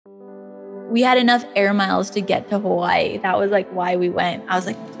We had enough air miles to get to Hawaii. That was like why we went. I was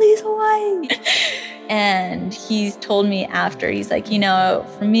like, please, Hawaii. And he told me after, he's like,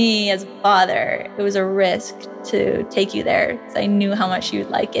 for me as a father, it was a risk to take you there because I knew how much you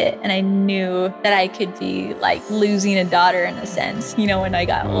would like it. And I knew that I could be like losing a daughter in a sense, when I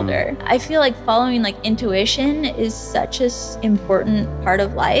got older. I feel like following like intuition is such an important part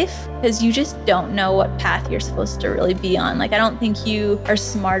of life because you just don't know what path you're supposed to really be on. Like, I don't think you are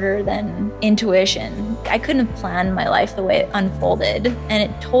smarter than intuition. I couldn't have planned my life the way it unfolded. And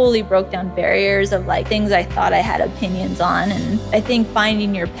it totally broke down barriers of like things I thought I had opinions on. And I think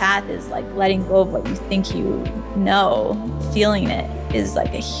finding your path is like letting go of what you think you know. Feeling it is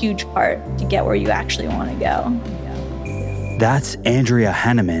like a huge part to get where you actually want to go. That's Andrea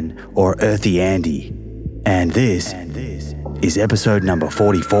Hanneman, or Earthy Andy. And this is episode number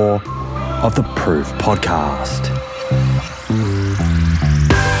 44 of the Proof Podcast.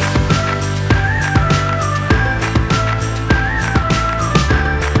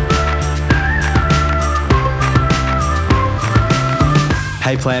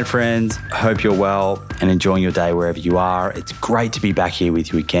 Hey plant friends, hope you're well and enjoying your day wherever you are. It's great to be back here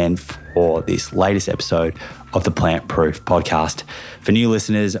with you again for this latest episode of the Plant Proof Podcast. For new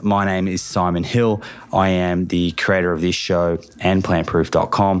listeners, my name is Simon Hill. I am the creator of this show and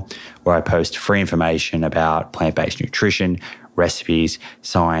plantproof.com, where I post free information about plant-based nutrition, recipes,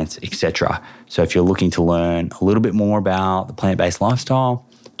 science, etc. So if you're looking to learn a little bit more about the plant-based lifestyle,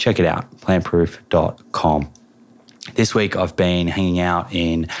 check it out, plantproof.com. This week, I've been hanging out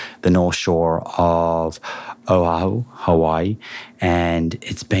in the North Shore of Oahu, Hawaii, and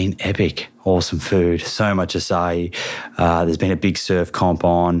it's been epic. Awesome food, so much acai. There's been a big surf comp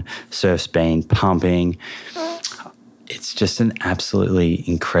on, surf's been pumping. It's just an absolutely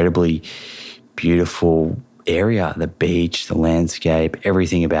incredibly beautiful area. The beach, the landscape,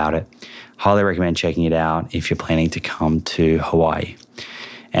 everything about it. Highly recommend checking it out if you're planning to come to Hawaii.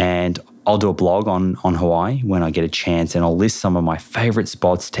 And I'll do a blog on Hawaii when I get a chance, and I'll list some of my favorite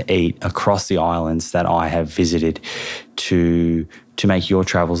spots to eat across the islands that I have visited to make your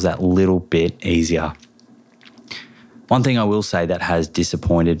travels that little bit easier. One thing I will say that has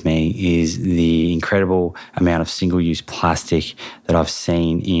disappointed me is the incredible amount of single-use plastic that I've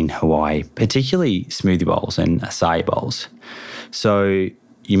seen in Hawaii, particularly smoothie bowls and acai bowls. So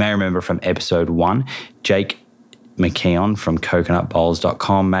you may remember from episode 1, Jake McKeon from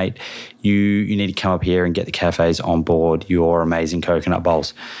coconutbowls.com, mate, you need to come up here and get the cafes on board your amazing coconut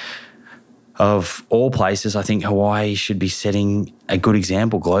bowls. Of all places, I think Hawaii should be setting a good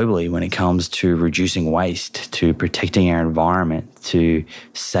example globally when it comes to reducing waste, to protecting our environment, to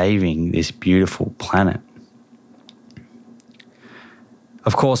saving this beautiful planet.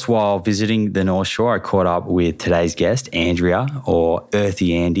 Of course, while visiting the North Shore, I caught up with today's guest, Andrea, or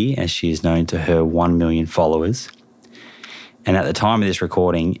Earthy Andy, as she is known to her 1 million followers. And at the time of this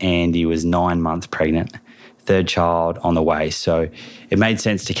recording, Andy was 9 months pregnant, third child on the way. So it made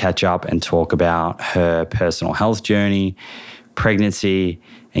sense to catch up and talk about her personal health journey, pregnancy,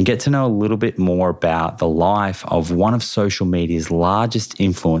 and get to know a little bit more about the life of one of social media's largest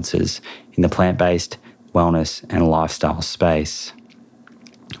influencers in the plant-based wellness and lifestyle space.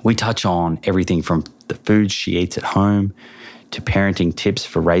 We touch on everything from the foods she eats at home, to parenting tips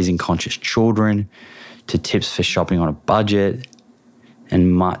for raising conscious children, to tips for shopping on a budget,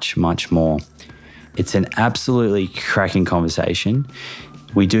 and much, much more. It's an absolutely cracking conversation.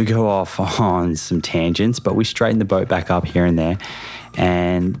 We do go off on some tangents, but we straighten the boat back up here and there,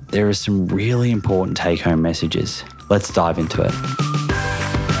 and there are some really important take-home messages. Let's dive into it.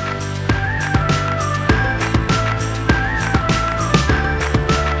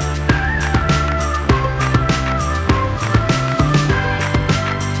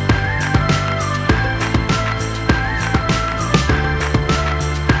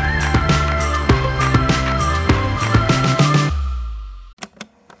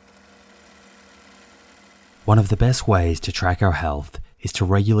 One of the best ways to track our health is to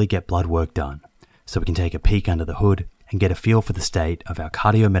regularly get blood work done, so we can take a peek under the hood and get a feel for the state of our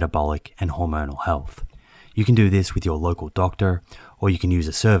cardiometabolic and hormonal health. You can do this with your local doctor, or you can use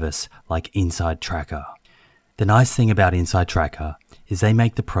a service like Inside Tracker. The nice thing about Inside Tracker is they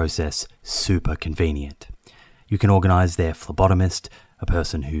make the process super convenient. You can organize their phlebotomist, a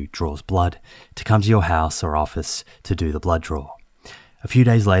person who draws blood, to come to your house or office to do the blood draw. A few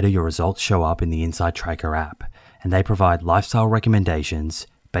days later, your results show up in the Inside Tracker app, and they provide lifestyle recommendations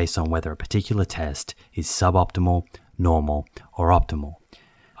based on whether a particular test is suboptimal, normal, or optimal.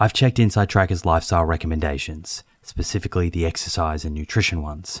 I've checked Inside Tracker's lifestyle recommendations, specifically the exercise and nutrition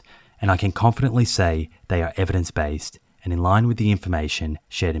ones, and I can confidently say they are evidence-based and in line with the information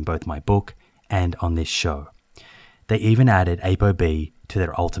shared in both my book and on this show. They even added ApoB to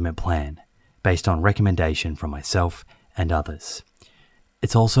their ultimate plan, based on recommendation from myself and others.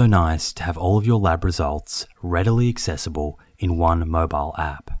 It's also nice to have all of your lab results readily accessible in one mobile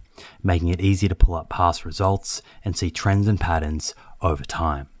app, making it easy to pull up past results and see trends and patterns over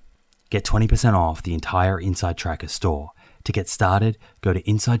time. Get 20% off the entire Inside Tracker store. To get started, go to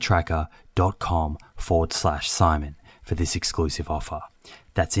insidetracker.com/Simon for this exclusive offer.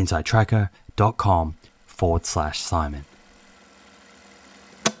 That's insidetracker.com/Simon.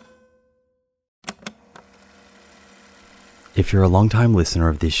 If you're a long-time listener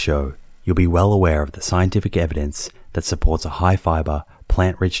of this show, you'll be well aware of the scientific evidence that supports a high-fiber,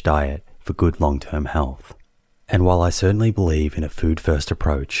 plant-rich diet for good long-term health. And while I certainly believe in a food-first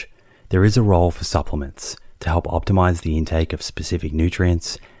approach, there is a role for supplements to help optimize the intake of specific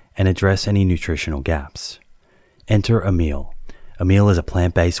nutrients and address any nutritional gaps. Enter Emil. Emil is a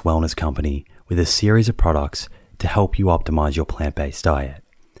plant-based wellness company with a series of products to help you optimize your plant-based diet.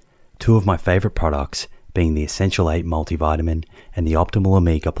 Two of my favorite products being the Essential 8 multivitamin and the Optimal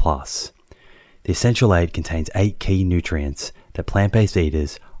Omega Plus. The Essential 8 contains 8 key nutrients that plant-based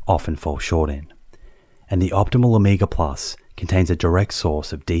eaters often fall short in. And the Optimal Omega Plus contains a direct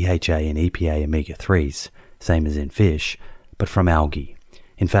source of DHA and EPA omega-3s, same as in fish, but from algae.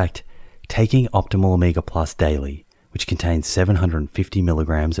 In fact, taking Optimal Omega Plus daily, which contains 750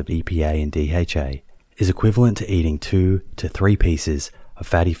 milligrams of EPA and DHA, is equivalent to eating 2 to 3 pieces of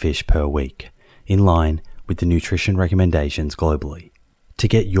fatty fish per week, in line with the nutrition recommendations globally. To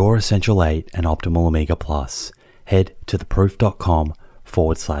get your Essential 8 and Optimal Omega Plus, head to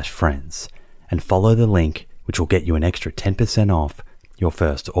theproof.com/friends and follow the link which will get you an extra 10% off your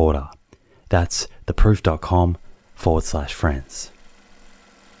first order. That's theproof.com/friends.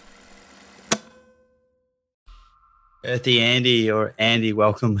 Earthy Andy, or Andy,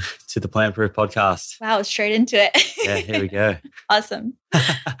 welcome to the Plant Proof podcast. Wow, straight into it. Yeah, here we go. Awesome.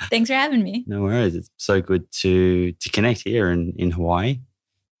 Thanks for having me. No worries. It's so good to connect here in Hawaii,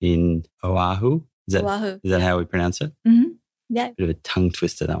 in Oahu. Oahu. Is that how we pronounce it? Mm-hmm. Yeah. Bit of a tongue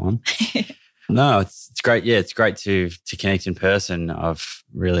twister, that one. No, it's great. Yeah, it's great to connect in person. I've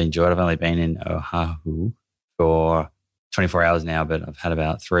really enjoyed it. I've only been in Oahu for 24 hours now, but I've had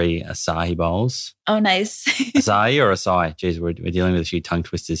about 3 acai bowls. Oh, nice. Acai or acai? Geez, we're dealing with a few tongue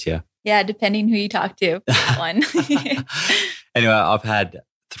twisters here. Yeah, depending who you talk to, that one. Anyway, I've had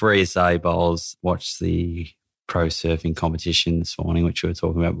 3 acai bowls, watched the pro surfing competition this morning, which we were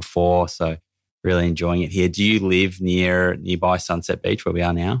talking about before. So really enjoying it here. Do you live nearby Sunset Beach where we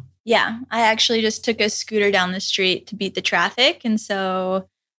are now? Yeah, I actually just took a scooter down the street to beat the traffic. And so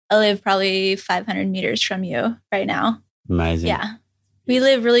I live probably 500 meters from you right now. Amazing. Yeah. We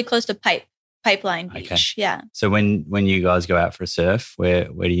live really close to Pipeline Beach. Okay. Yeah. So when you guys go out for a surf, where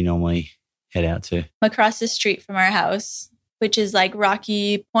do you normally head out to? Across the street from our house, which is like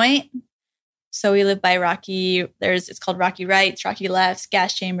Rocky Point. So we live by Rocky. It's called Rocky Rights, Rocky Lefts,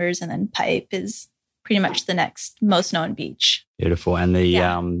 Gas Chambers, and then Pipe is pretty much the next most known beach. Beautiful. And the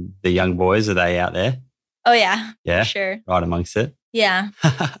young boys, are they out there? Oh yeah. Yeah. For sure. Right amongst it. Yeah.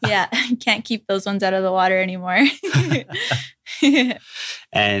 Yeah. Can't keep those ones out of the water anymore.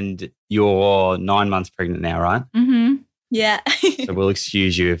 And you're 9 months pregnant now, right? Mm-hmm. Yeah. So we'll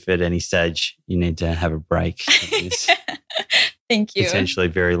excuse you if at any stage you need to have a break. Thank you. Potentially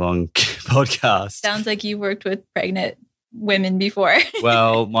very long podcast. Sounds like you've worked with pregnant women before.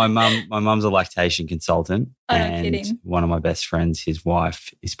 Well, my mum's a lactation consultant. Oh, no and kidding. One of my best friends, his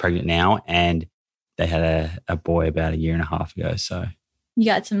wife, is pregnant now, and they had a boy about 1.5 years ago. So you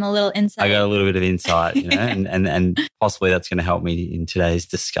got a little insight. I got a little bit of insight, and possibly that's going to help me in today's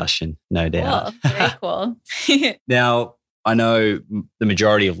discussion, no doubt. Cool. Very cool. Now, I know the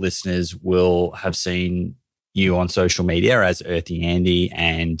majority of listeners will have seen you on social media as Earthy Andy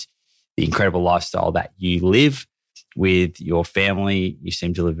and the incredible lifestyle that you live with your family. You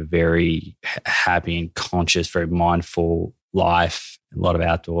seem to live a very happy and conscious, very mindful life, a lot of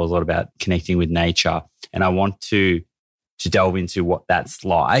outdoors, a lot about connecting with nature. And I want to delve into what that's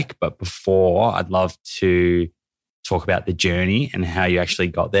like. But before, I'd love to talk about the journey and how you actually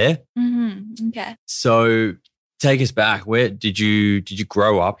got there. Mm-hmm. Okay. So take us back. Where did you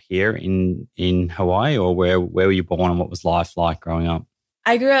grow up here in Hawaii, or where were you born, and what was life like growing up?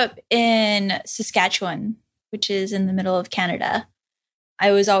 I grew up in Saskatchewan, which is in the middle of Canada. I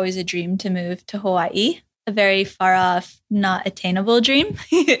was always a dream to move to Hawaii. A very far off, not attainable dream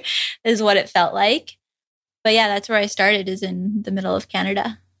is what it felt like. But yeah, that's where I started, is in the middle of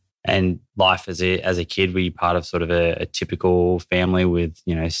Canada. And life as a kid, were you part of sort of a typical family with,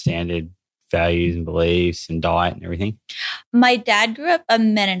 standard values and beliefs and diet and everything? My dad grew up a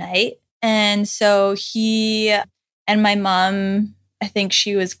Mennonite. And so he and my mom, I think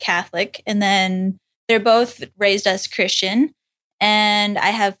she was Catholic. And then they're both raised us Christian. And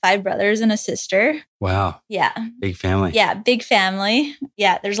I have 5 brothers and a sister. Wow. Yeah. Big family. Yeah, big family.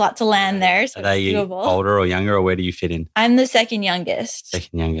 Yeah, there's lots of land there. So Are they it's doable. older or younger, or where do you fit in? I'm the second youngest.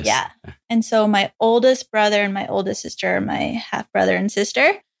 Second youngest. Yeah. And so my oldest brother and my oldest sister are my half brother and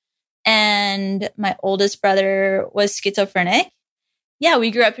sister. And my oldest brother was schizophrenic. Yeah,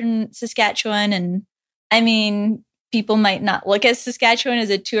 we grew up in Saskatchewan. And I mean, people might not look at Saskatchewan as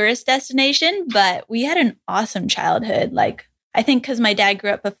a tourist destination, but we had an awesome childhood. Like, I think because my dad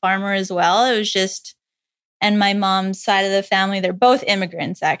grew up a farmer as well. It was just, and my mom's side of the family, they're both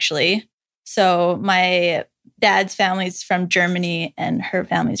immigrants, actually. So my dad's family's from Germany and her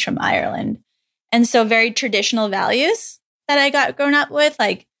family's from Ireland. And so very traditional values that I got grown up with,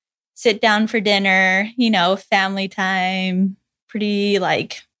 like sit down for dinner, family time, pretty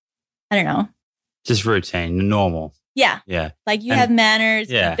like, I don't know. Just routine, normal. Yeah. Yeah. Like you have manners.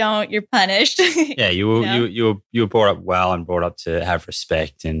 Yeah. If you don't, you're punished. Yeah. You were brought up well and brought up to have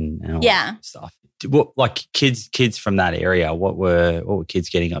respect and all that stuff. What, like kids from that area, what were kids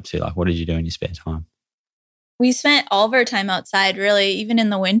getting up to? Like, what did you do in your spare time? We spent all of our time outside, really, even in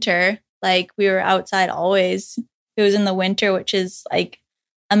the winter. Like we were outside always. It was in the winter, which is like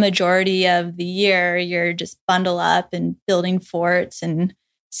a majority of the year. You're just bundle up and building forts and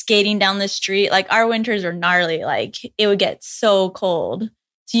skating down the street. Like our winters are gnarly. Like it would get so cold.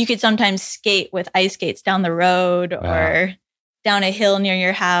 So you could sometimes skate with ice skates down the road or down a hill near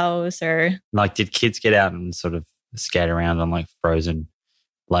your house. Or like, did kids get out and sort of skate around on like frozen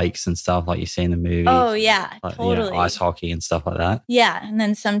lakes and stuff like you see in the movies? Oh yeah, like, totally. Ice hockey and stuff like that. Yeah. And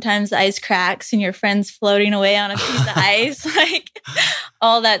then sometimes the ice cracks and your friend's floating away on a piece of ice, like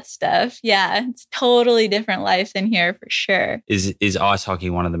all that stuff. Yeah. It's totally different life than here for sure. Is ice hockey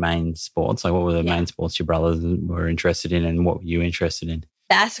one of the main sports? Like what were the main sports your brothers were interested in and what were you interested in?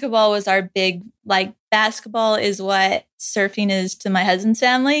 Basketball was our big, like basketball is what surfing is to my husband's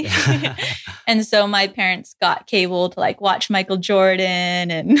family. And so my parents got cable to like watch Michael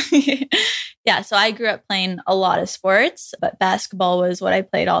Jordan and yeah. So I grew up playing a lot of sports, but basketball was what I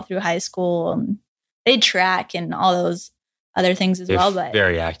played all through high school. And I did track and all those other things as well. But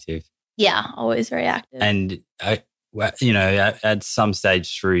very active. Yeah, always very active. And, at some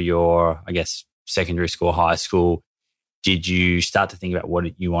stage through your, I guess, secondary school, high school, did you start to think about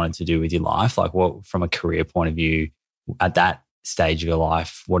what you wanted to do with your life? Like what, from a career point of view, at that stage of your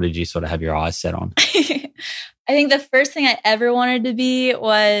life, what did you sort of have your eyes set on? I think the first thing I ever wanted to be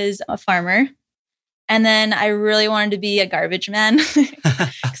was a farmer. And then I really wanted to be a garbage man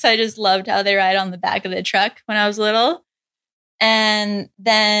because I just loved how they ride on the back of the truck when I was little. And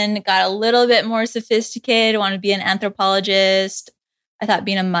then got a little bit more sophisticated, wanted to be an anthropologist. I thought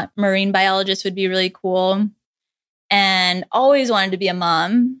being a marine biologist would be really cool. And always wanted to be a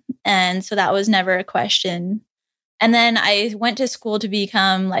mom. And so that was never a question. And then I went to school to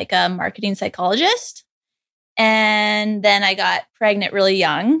become like a marketing psychologist. And then I got pregnant really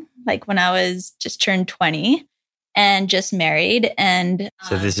young, like when I was just turned 20 and just married. And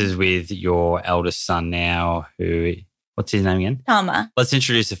so this is with your eldest son now, who, what's his name again? Tama. Let's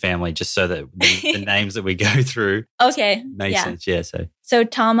introduce the family just so that the names that we go through make sense. Yeah. So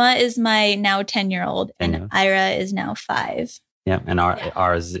Tama is my now 10-year-old and Ira is now 5. Yeah. And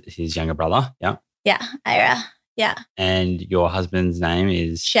Ira's his younger brother. Yeah. Yeah. Ira. Yeah. And your husband's name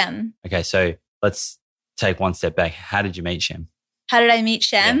is? Shem. Okay. So let's take one step back. How did you meet Shem? How did I meet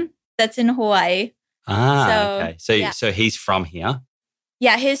Shem? Yeah. That's in Hawaii. Okay. So he's from here.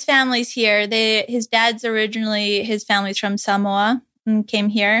 Yeah, his family's here. His family's from Samoa and came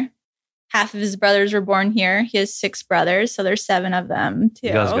here. Half of his brothers were born here. He has 6 brothers, so there's 7 of them too.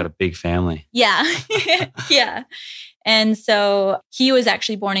 You guys got a big family. Yeah. Yeah. And so he was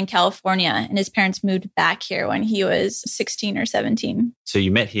actually born in California and his parents moved back here when he was 16 or 17. So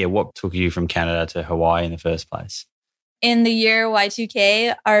you met here. What took you from Canada to Hawaii in the first place? In the year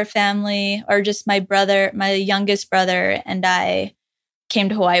Y2K, our family, or just my youngest brother and I came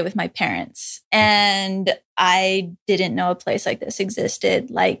to Hawaii with my parents. And I didn't know a place like this existed.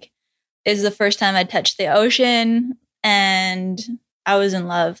 Like, it was the first time I touched the ocean and I was in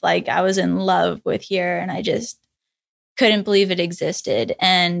love. Like, I was in love with here and I just couldn't believe it existed.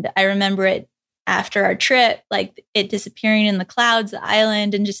 And I remember it after our trip, like it disappearing in the clouds, the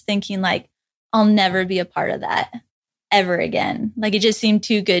island, and just thinking like, I'll never be a part of that ever again. Like, it just seemed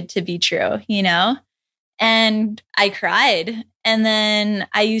too good to be true, And I cried. And then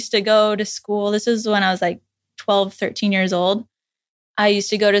I used to go to school. This was when I was like 12, 13 years old. I used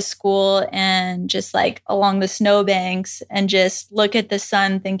to go to school and just like along the snowbanks and just look at the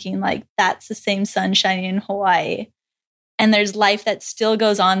sun thinking like that's the same sun shining in Hawaii. And there's life that still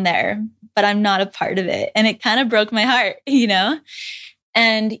goes on there, but I'm not a part of it. And it kind of broke my heart, you know?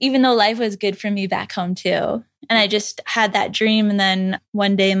 And even though life was good for me back home too. And I just had that dream. And then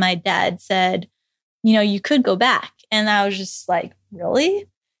one day my dad said, you know, you could go back. And I was just like, really?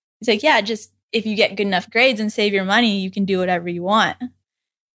 He's like, yeah, just if you get good enough grades and save your money, you can do whatever you want.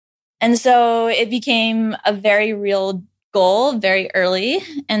 And so it became a very real goal very early.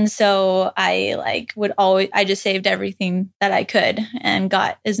 And so I just saved everything that I could and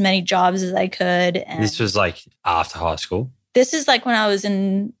got as many jobs as I could. And this was like after high school? This is like when I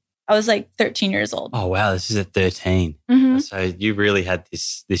was like 13 years old. Oh, wow. This is at 13. Mm-hmm. So you really had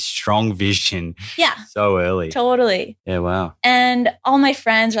this strong vision. Yeah. So early. Totally. Yeah, wow. And all my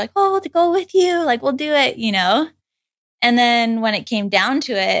friends were like, oh, to go with you. Like, we'll do it, you know? And then when it came down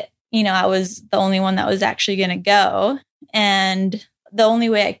to it, you know, I was the only one that was actually going to go. And the only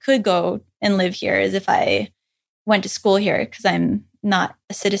way I could go and live here is if I went to school here because I'm not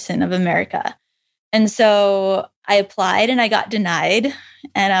a citizen of America. And so I applied and I got denied.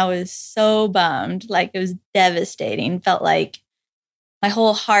 And I was so bummed. Like, it was devastating. Felt like my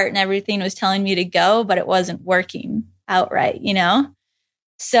whole heart and everything was telling me to go, but it wasn't working outright, you know?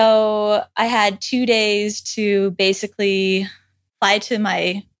 So I had 2 days to basically apply to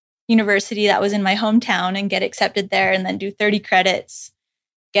my university that was in my hometown and get accepted there, and then do 30 credits,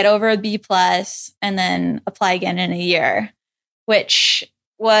 get over a B+, and then apply again in a year, which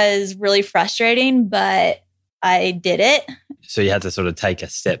was really frustrating, but I did it. So you had to sort of take a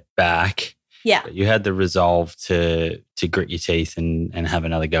step back. Yeah. But you had the resolve to grit your teeth and have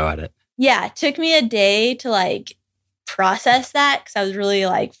another go at it. Yeah. It took me a day to like process that because I was really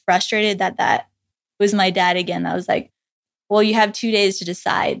like frustrated that was my dad again. I was like, well, you have 2 days to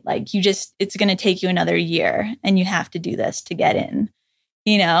decide. Like, it's going to take you another year and you have to do this to get in,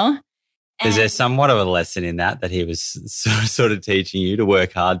 you know? Is there somewhat of a lesson in that he was sort of teaching you to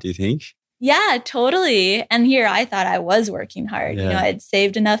work hard, do you think? Yeah, totally. And here I thought I was working hard. Yeah. You know, I had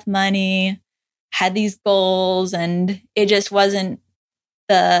saved enough money, had these goals, and it just wasn't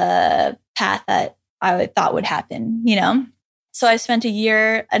the path that I thought would happen, you know? So I spent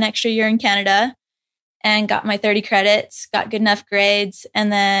an extra year in Canada and got my 30 credits, got good enough grades.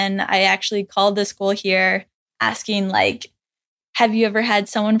 And then I actually called the school here asking like, have you ever had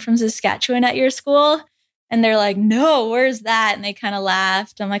someone from Saskatchewan at your school? And they're like, no, where's that? And they kind of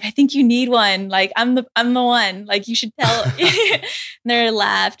laughed. I'm like, I think you need one. Like, I'm the one. Like, you should tell. And they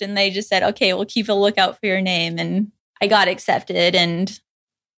laughed and they just said, okay, we'll keep a lookout for your name. And I got accepted. And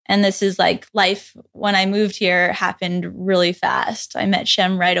this is like life when I moved here happened really fast. I met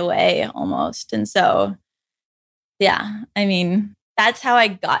Shem right away almost. And so, yeah, I mean, that's how I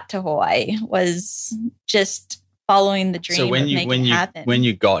got to Hawaii, was just following the dream. So when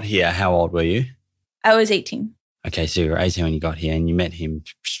you got here, how old were you? I was 18. Okay, so you were 18 when you got here and you met him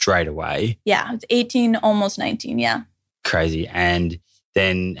straight away. Yeah, I was 18, almost 19, yeah. Crazy. And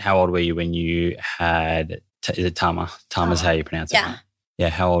then how old were you when you had, is it Tama? Tama's how you pronounce it. Yeah. Right? Yeah,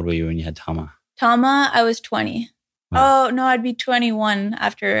 how old were you when you had Tama? Tama, I was 20. Wow. Oh, no, I'd be 21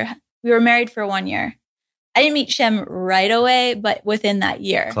 after we were married for 1 year. I didn't meet Shem right away, but within that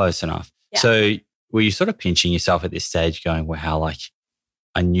year. Close enough. Yeah. So were you sort of pinching yourself at this stage going, wow, like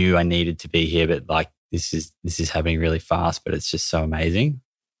I knew I needed to be here, but like this is happening really fast, but it's just so amazing?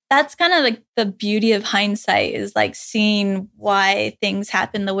 That's kind of like the beauty of hindsight, is like seeing why things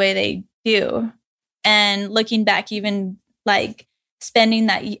happen the way they do. And looking back, even like spending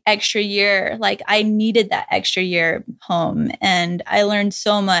that extra year, like I needed that extra year home and I learned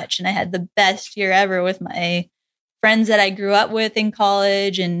so much and I had the best year ever with my friends that I grew up with in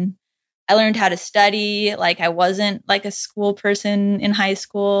college, and I learned how to study. Like, I wasn't like a school person in high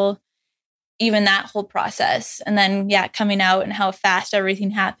school, even that whole process. And then, yeah, coming out and how fast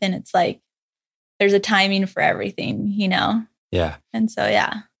everything happened. It's like, there's a timing for everything, you know? Yeah. And so,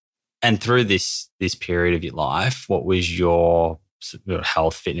 yeah. And through this period of your life, what was your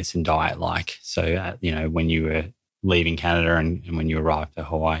health, fitness and diet like? So, when you were leaving Canada and when you arrived at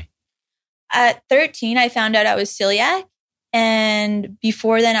Hawaii? At 13, I found out I was celiac. And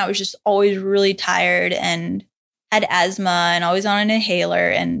before then, I was just always really tired and had asthma and always on an inhaler.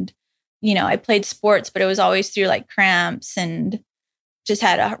 And, I played sports, but it was always through like cramps and just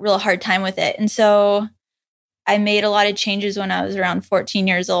had a real hard time with it. And so I made a lot of changes when I was around 14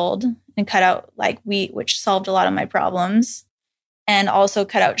 years old and cut out like wheat, which solved a lot of my problems, and also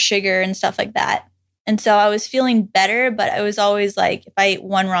cut out sugar and stuff like that. And so I was feeling better, but I was always like, if I ate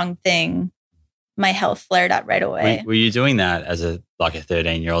one wrong thing, my health flared up right away. Were you doing that as a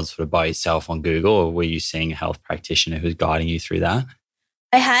 13-year-old sort of by yourself on Google, or were you seeing a health practitioner who's guiding you through that?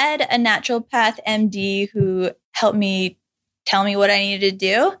 I had a naturopath MD who helped me tell me what I needed to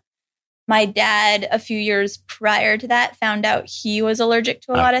do. My dad, a few years prior to that, found out he was allergic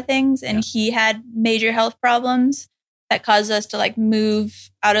to a lot of things, and he had major health problems that caused us to move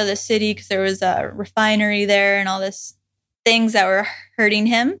out of the city because there was a refinery there and all this things that were hurting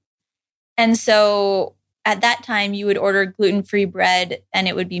him. And so at that time, you would order gluten-free bread and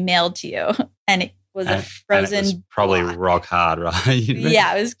it would be mailed to you. And it was a frozen and it was probably block. rock hard, right?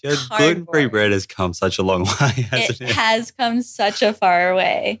 Yeah, it was gluten-free bread has come such a long way, hasn't it? It has come such a far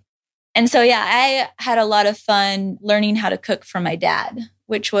way. And so, yeah, I had a lot of fun learning how to cook for my dad,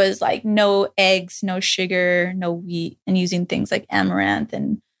 which was no eggs, no sugar, no wheat, and using things like amaranth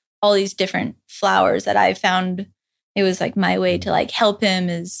and all these different flours that I found. It was my way to help him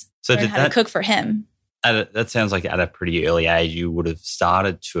learn how to cook for him. That sounds like at a pretty early age, you would have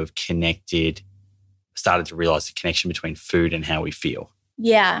started to realize the connection between food and how we feel.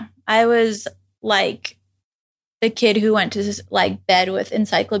 Yeah. I was the kid who went to bed with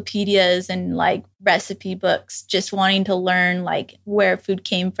encyclopedias and recipe books, just wanting to learn where food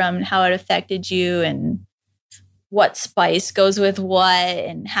came from and how it affected you and what spice goes with what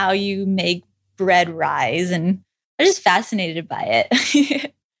and how you make bread rise. And I'm just fascinated by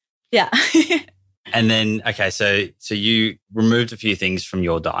it. Yeah. And then, okay, so you removed a few things from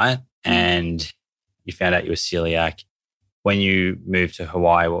your diet and you found out you were celiac. When you moved to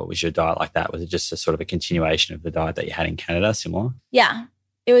Hawaii, what was your diet like that? Was it just a sort of a continuation of the diet that you had in Canada, similar? Yeah,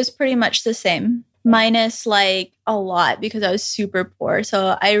 it was pretty much the same, minus a lot because I was super poor.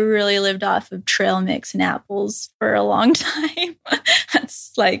 So I really lived off of trail mix and apples for a long time.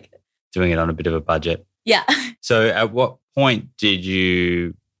 That's doing it on a bit of a budget. Yeah. So at what point did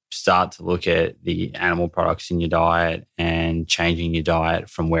you start to look at the animal products in your diet and changing your diet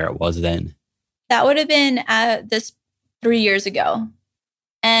from where it was then? That would have been this 3 years ago.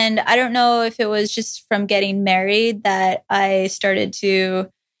 And I don't know if it was just from getting married that I started to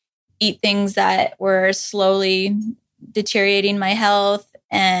eat things that were slowly deteriorating my health.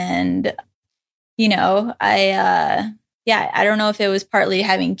 And, I don't know if it was partly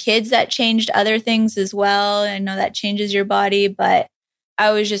having kids that changed other things as well. I know that changes your body, but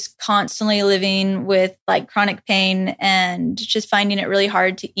I was just constantly living with chronic pain and just finding it really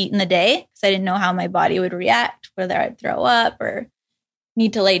hard to eat in the day because I didn't know how my body would react, whether I'd throw up or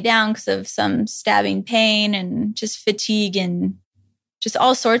need to lay down because of some stabbing pain and just fatigue and just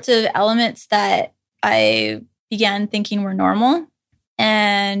all sorts of elements that I began thinking were normal.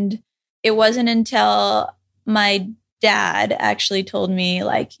 And it wasn't until my dad actually told me,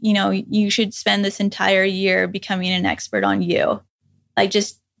 you should spend this entire year becoming an expert on you.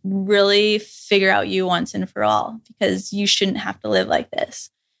 Just really figure out you once and for all, because you shouldn't have to live like this.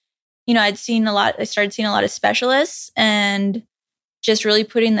 I started seeing a lot of specialists and just really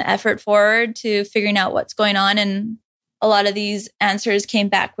putting the effort forward to figuring out what's going on. And a lot of these answers came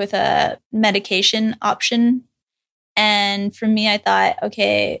back with a medication option. And for me, I thought,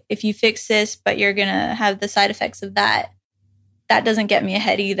 okay, if you fix this, but you're going to have the side effects of that doesn't get me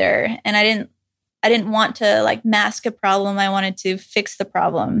ahead either. And I didn't want to mask a problem. I wanted to fix the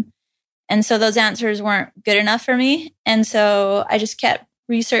problem. And so those answers weren't good enough for me. And so I just kept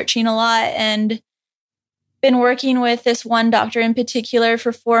researching a lot and been working with this one doctor in particular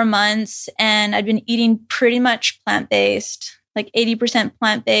for 4 months. And I'd been eating pretty much plant-based, 80%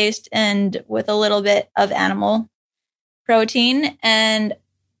 plant-based and with a little bit of animal protein. And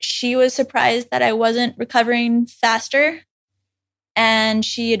she was surprised that I wasn't recovering faster. And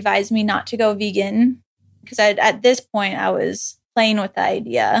she advised me not to go vegan because at this point I was playing with the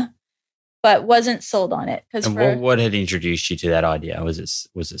idea, but wasn't sold on it. What had introduced you to that idea? Was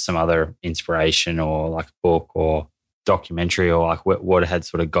it some other inspiration or a book or documentary or what had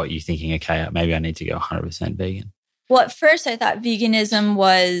sort of got you thinking, okay, maybe I need to go 100% vegan? Well, at first I thought veganism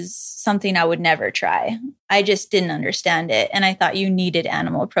was something I would never try. I just didn't understand it. And I thought you needed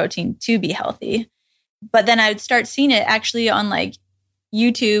animal protein to be healthy. But then I would start seeing it actually on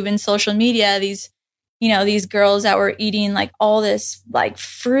YouTube and social media, these girls that were eating all this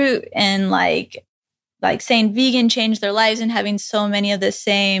fruit and saying vegan changed their lives and having so many of the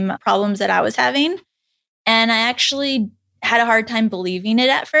same problems that I was having. And I actually had a hard time believing it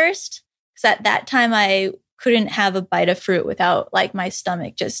at first because at that time I couldn't have a bite of fruit without my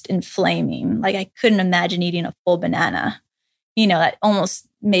stomach just inflaming. I couldn't imagine eating a full banana. That almost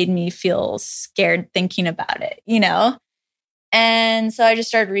made me feel scared thinking about it, And so I just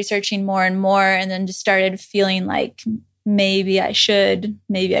started researching more and more and then just started feeling maybe I should,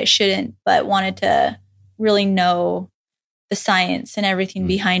 maybe I shouldn't, but wanted to really know the science and everything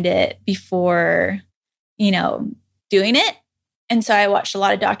behind it before, doing it. And so I watched a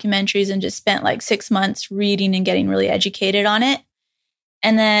lot of documentaries and just spent like 6 months reading and getting really educated on it.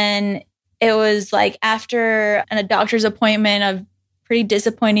 And then it was like after a doctor's appointment of pretty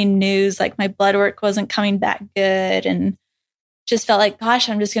disappointing news, like my blood work wasn't coming back good and just felt like, gosh,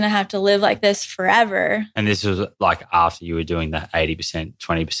 I'm just going to have to live like this forever. And this was like after you were doing the 80%,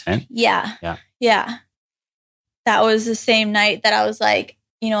 20%? Yeah. That was the same night that I was like,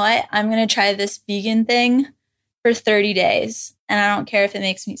 you know what? I'm going to try this vegan thing for 30 days. And I don't care if it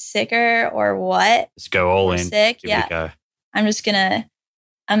makes me sicker or what. Let's go all in. Sick. Give it a go.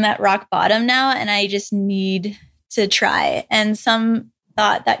 I'm at rock bottom now and I just need to try. And some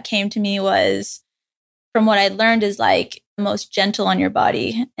thought that came to me was, from what I learned, is like most gentle on your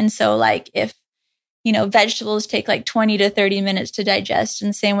body. And so like if, vegetables take like 20 to 30 minutes to digest,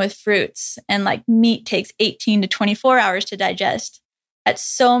 and same with fruits, and like meat takes 18 to 24 hours to digest. That's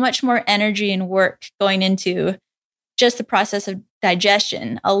so much more energy and work going into just the process of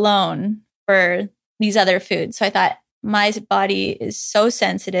digestion alone for these other foods. So I thought, my body is so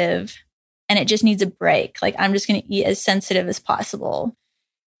sensitive and it just needs a break. Like I'm just going to eat as sensitive as possible.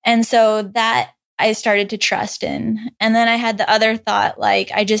 And so that I started to trust in. And then I had the other thought, like,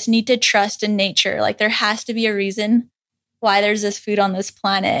 I just need to trust in nature. Like there has to be a reason why there's this food on this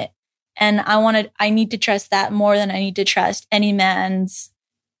planet. And I need to trust that more than I need to trust any man's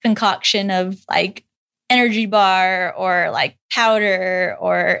concoction of like energy bar or like powder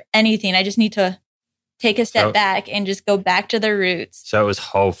or anything. I just need to take a step back and just go back to the roots. So it was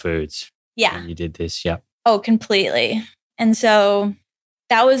whole foods. Yeah. When you did this. Yeah. Oh, completely. And so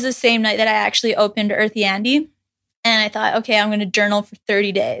that was the same night that I actually opened Earthy Andy. And I thought, okay, I'm going to journal for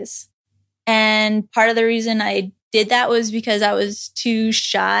 30 days. And part of the reason I did that was because I was too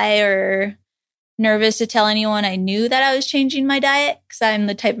shy or nervous to tell anyone I knew that I was changing my diet. Because I'm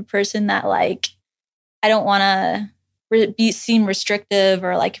the type of person that like, I don't want to seem restrictive,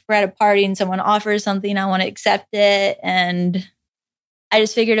 or like if we're at a party and someone offers something, I want to accept it. And I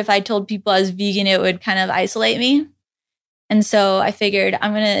just figured if I told people I was vegan, it would kind of isolate me. And so I figured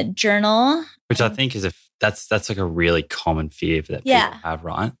I'm going to journal. Which I think is that's like a really common fear that people have,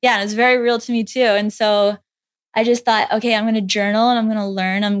 right? Yeah, and it's very real to me too. And so I just thought, okay, I'm going to journal and I'm going to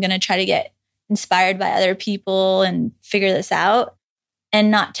learn. I'm going to try to get inspired by other people and figure this out and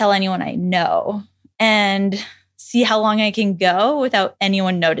not tell anyone I know. And see how long I can go without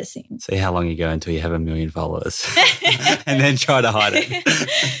anyone noticing. See how long you go until you have 1 million followers and then try to hide it.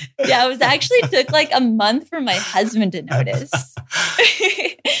 Yeah, it was actually took like a month for my husband to notice.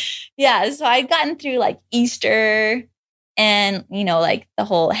 Yeah, so I'd gotten through like Easter and, like the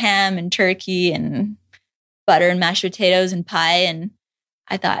whole ham and turkey and butter and mashed potatoes and pie. And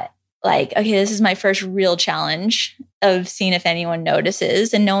I thought like, okay, this is my first real challenge of seeing if anyone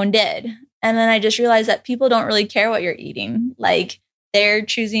notices, and no one did. And then I just realized that people don't really care what you're eating. Like they're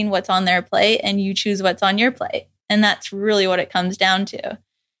choosing what's on their plate and you choose what's on your plate. And that's really what it comes down to.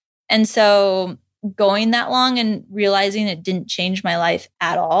 And so going that long and realizing it didn't change my life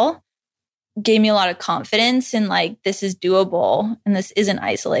at all gave me a lot of confidence in like, this is doable and this isn't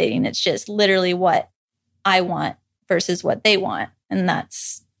isolating. It's just literally what I want versus what they want. And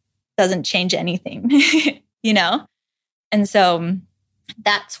doesn't change anything, And so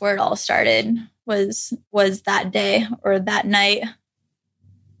that's where it all started, was that day or that night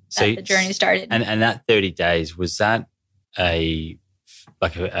that the journey started. And that 30 days, was that a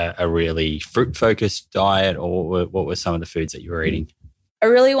really fruit-focused diet, or what were some of the foods that you were eating? I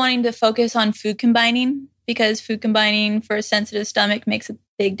really wanting to focus on food combining, because food combining for a sensitive stomach makes a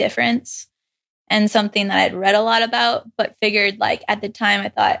big difference, and something that I'd read a lot about, but figured like at the time I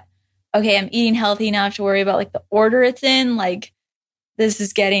thought, okay, I'm eating healthy, now I have to worry about like the order it's in, like this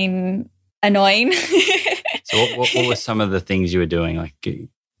is getting annoying. So what were some of the things you were doing? Like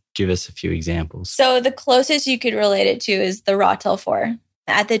give us a few examples. So the closest you could relate it to is the raw Telfor.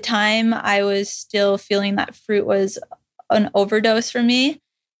 At the time, I was still feeling that fruit was an overdose for me.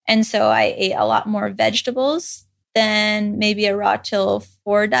 And so I ate a lot more vegetables than maybe a raw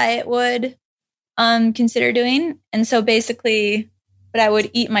Telfor diet would consider doing. And so basically, but I would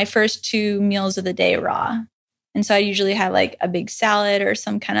eat my first 2 meals of the day raw. And so I usually have like a big salad or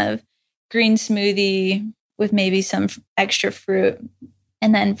some kind of green smoothie with maybe some extra fruit.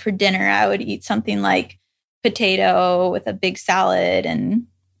 And then for dinner, I would eat something like potato with a big salad and,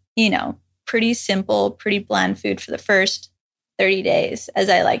 pretty simple, pretty bland food for the first 30 days as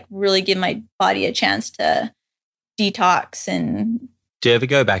I like really give my body a chance to detox. And do you ever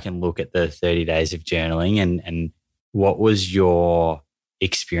go back and look at the 30 days of journaling and What was your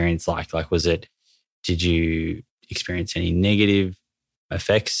experience like? Did you experience any negative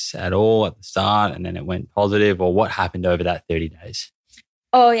effects at all at the start and then it went positive, or what happened over that 30 days?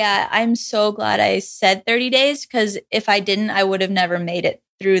 Oh, yeah. I'm so glad I said 30 days because if I didn't, I would have never made it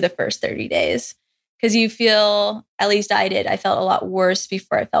through the first 30 days. Because you feel, at least I did, I felt a lot worse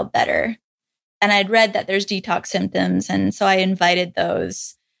before I felt better. And I'd read that there's detox symptoms. And so I invited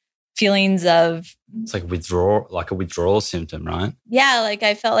those feelings of... It's like a withdrawal symptom, right? Yeah, like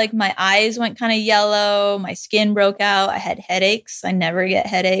I felt like my eyes went kind of yellow. My skin broke out. I had headaches. I never get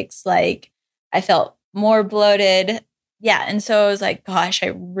headaches. Like I felt more bloated. Yeah. And so I was like, gosh,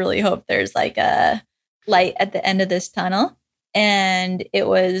 I really hope there's like a light at the end of this tunnel. And it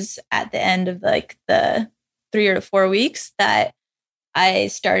was at the end of like the 3 or 4 weeks that I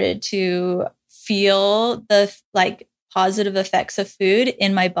started to feel the like positive effects of food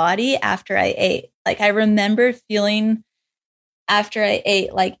in my body after I ate. Like I remember feeling after I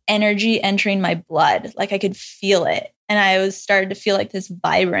ate like energy entering my blood, like I could feel it. And I was started to feel like this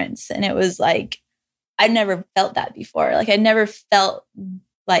vibrance. And it was like, I'd never felt that before. Like I'd never felt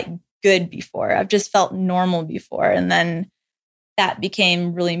like good before. I've just felt normal before. And then that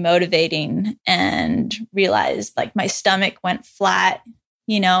became really motivating and realized like my stomach went flat,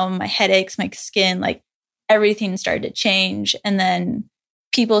 my headaches, my skin, like everything started to change. And then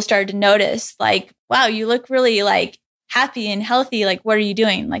people started to notice like, wow, you look really like happy and healthy. Like, what are you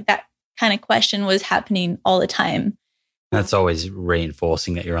doing? Like that kind of question was happening all the time. That's always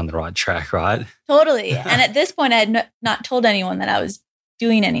reinforcing that you're on the right track, right? Totally. And at this point, I had not told anyone that I was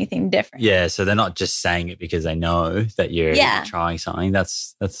doing anything different. Yeah. So they're not just saying it because they know that you're trying something.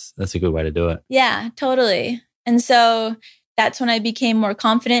 That's a good way to do it. Yeah, totally. And so that's when I became more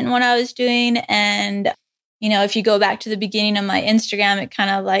confident in what I was doing. And, if you go back to the beginning of my Instagram, it kind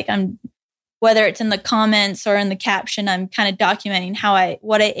of like whether it's in the comments or in the caption, I'm kind of documenting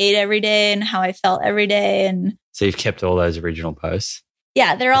what I ate every day and how I felt every day. And so you've kept all those original posts?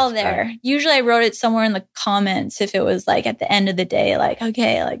 Yeah, they're all there. Great. Usually I wrote it somewhere in the comments if it was like at the end of the day, like,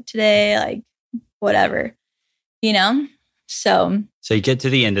 okay, like today, like whatever, So you get to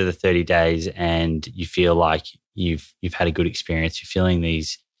the end of the 30 days and you feel like you've had a good experience. You're feeling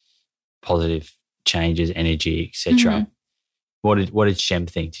these positive changes, energy, etc. Mm-hmm. What did Shem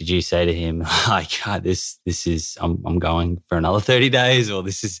think? Did you say to him like, this is I'm going for another 30 days, or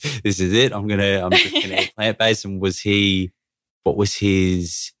this is it? I'm just gonna eat plant-based? And what was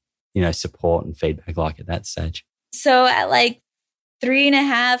his support and feedback like at that stage? So at like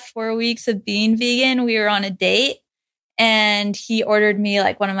 3.5, 4 weeks of being vegan, we were on a date and he ordered me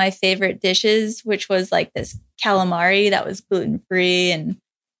like one of my favorite dishes, which was like this calamari that was gluten-free. And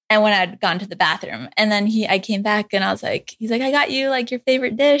when I'd gone to the bathroom, and then I came back and he's like, I got you like your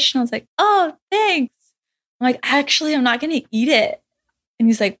favorite dish. And I was like, oh, thanks. I'm like, actually, I'm not going to eat it. And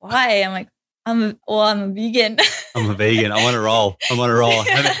he's like, why? I'm like, I'm a vegan. I'm a vegan. I'm on a roll.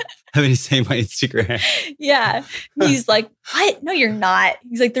 Haven't you seen my Instagram? Yeah. He's like, what? No, you're not.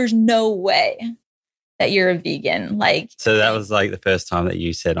 He's like, there's no way that you're a vegan. Like, so that was like the first time that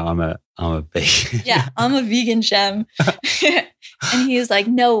you said, I'm a vegan. Yeah, I'm a vegan, Shem. And he was like,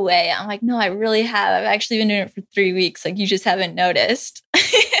 no way. I'm like, no, I really have. I've actually been doing it for 3 weeks. Like, you just haven't noticed.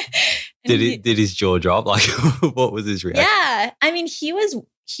 Did his jaw drop? Like, what was his reaction? Yeah. I mean, he wasn't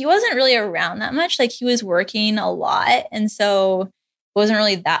really around that much. Like, he was working a lot. And so it wasn't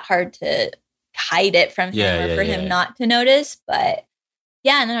really that hard to hide it from him for him not to notice. But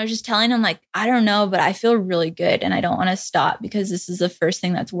yeah, and then I was just telling him like, I don't know, but I feel really good and I don't want to stop because this is the first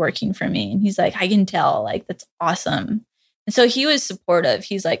thing that's working for me. And he's like, I can tell, like, that's awesome. And so he was supportive.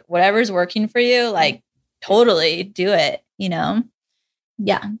 He's like, whatever's working for you, like, totally do it,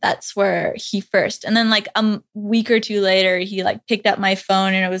 Yeah, that's where he first. And then like a week or two later, he like picked up my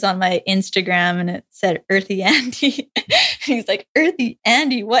phone and it was on my Instagram and it said Earthy Andy. He's like, Earthy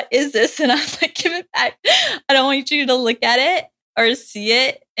Andy, what is this? And I was like, give it back. I don't want you to look at it or see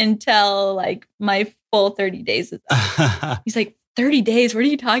it until like my full 30 days is up. He's like, 30 days? What are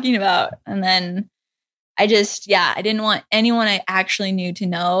you talking about? And then I didn't want anyone I actually knew to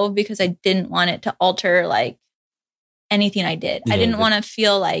know because I didn't want it to alter like anything I did. I didn't want to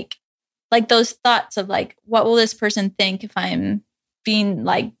feel like those thoughts of like, what will this person think if I'm being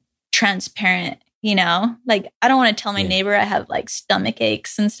like transparent, Like, I don't want to tell my neighbor I have like stomach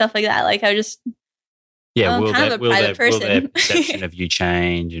aches and stuff like that. Like, I just... will kind of a private person. Will their perception of you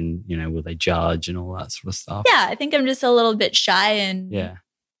change and, will they judge and all that sort of stuff? Yeah, I think I'm just a little bit shy and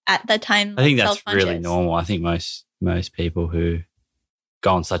at that time, I think that's really normal. I think most people who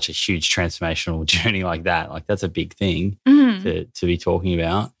go on such a huge transformational journey like that, like that's a big thing to be talking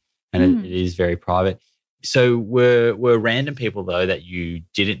about. And it is very private. So were random people though that you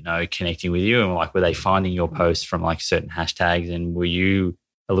didn't know connecting with you, and like were they finding your posts from like certain hashtags, and were you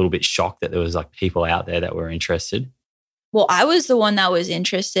a little bit shocked that there was like people out there that were interested? Well, I was the one that was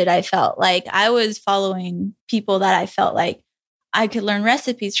interested. I felt like I was following people that I felt like I could learn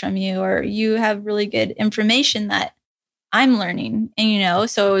recipes from you, or you have really good information that I'm learning. And,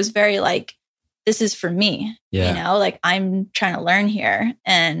 so it was very like, this is for me, like I'm trying to learn here.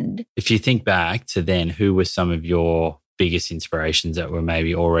 And if you think back to then, who were some of your biggest inspirations that were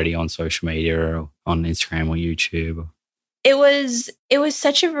maybe already on social media or on Instagram or YouTube? It was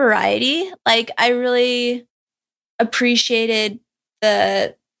such a variety. Like I really appreciated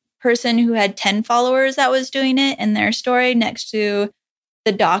the person who had 10 followers that was doing it in their story, next to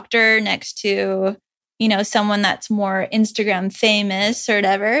the doctor, next to, someone that's more Instagram famous or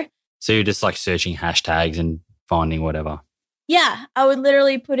whatever. So you're just like searching hashtags and finding whatever. Yeah. I would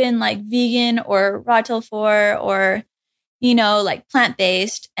literally put in like vegan or raw tofu or, like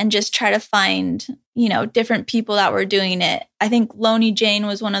plant-based, and just try to find, different people that were doing it. I think Lonely Jane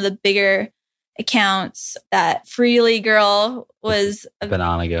was one of the bigger accounts. That Freely girl was a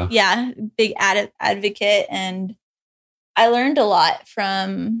Banana girl. Yeah. Big advocate. And I learned a lot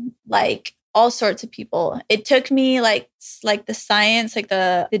from like all sorts of people. It took me like the science, like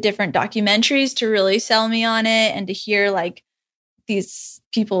the different documentaries to really sell me on it, and to hear like these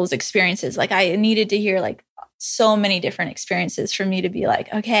people's experiences. Like I needed to hear like so many different experiences for me to be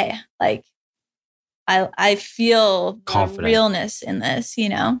like, okay, like I feel confident, the realness in this,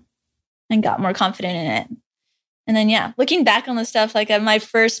 and got more confident in it. And then, looking back on the stuff, like at my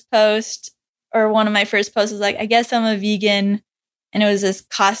first post, or one of my first posts was like, I guess I'm a vegan. And it was this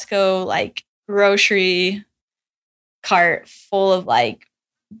Costco like grocery cart full of like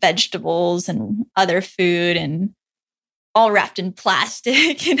vegetables and other food, and all wrapped in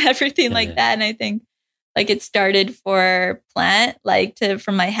plastic and everything like that. And I think like it started for plant, like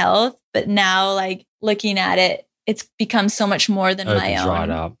for my health. But now like looking at it, it's become so much more than my own. Right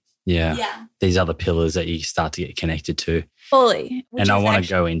up. Yeah. These other pillars that you start to get connected to. Fully. And I want to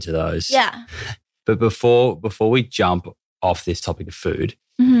go into those. Yeah. But before we jump off this topic of food,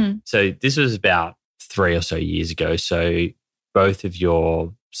 so this was about 3 or so years ago. So both of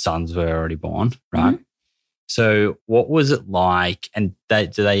your sons were already born, right? Mm-hmm. So what was it like? And do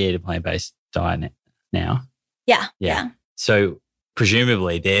they eat a plant-based diet now? Yeah. So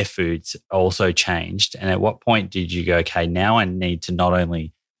presumably their foods also changed. And at what point did you go, okay, now I need to not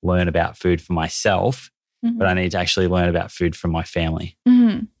only learn about food for myself, but I need to actually learn about food from my family?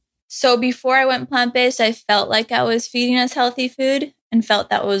 Mm-hmm. So before I went plant-based, I felt like I was feeding us healthy food and felt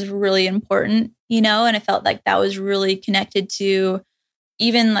that was really important, and I felt like that was really connected to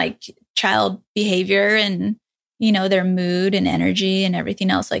even like child behavior and, their mood and energy and everything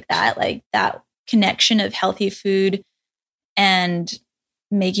else like that. Like that connection of healthy food and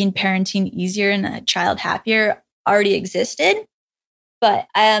making parenting easier and a child happier already existed. But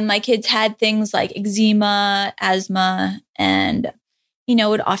my kids had things like eczema, asthma, and,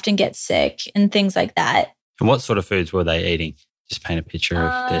 would often get sick and things like that. And what sort of foods were they eating? Just paint a picture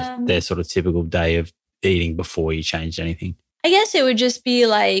of their sort of typical day of eating before you changed anything. I guess it would just be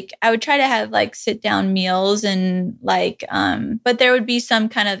like, I would try to have like sit down meals and like, but there would be some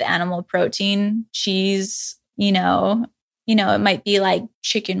kind of animal protein, cheese, it might be like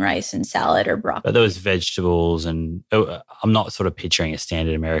chicken, rice, and salad or broccoli. But there was vegetables, and I'm not sort of picturing a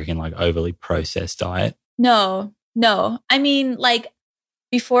standard American, like overly processed diet. No. I mean, like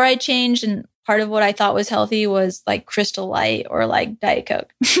before I changed, and part of what I thought was healthy was like Crystal Light or like Diet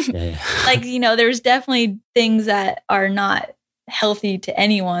Coke. Yeah. Like, there's definitely things that are not healthy to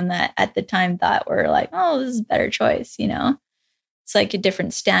anyone that at the time thought were like, oh, this is a better choice. It's like a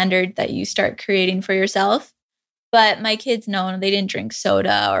different standard that you start creating for yourself. But my kids, no, they didn't drink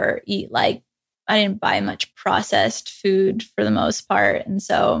soda or eat I didn't buy much processed food for the most part. And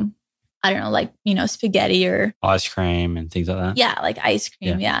so I don't know, like, spaghetti or ice cream and things like that. Yeah, like ice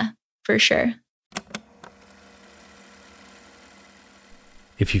cream. Yeah, for sure.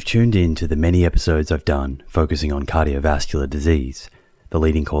 If you've tuned in to the many episodes I've done focusing on cardiovascular disease, the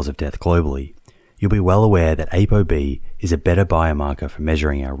leading cause of death globally, you'll be well aware that ApoB is a better biomarker for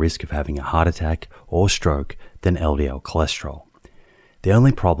measuring our risk of having a heart attack or stroke than LDL cholesterol. The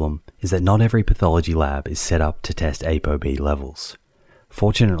only problem is that not every pathology lab is set up to test ApoB levels.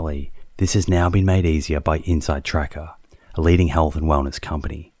 Fortunately, this has now been made easier by Inside Tracker, a leading health and wellness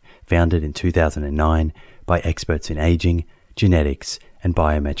company, founded in 2009 by experts in aging, genetics, and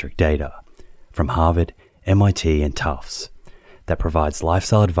biometric data from Harvard, MIT, and Tufts that provides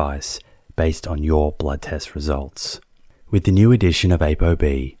lifestyle advice based on your blood test results. With the new edition of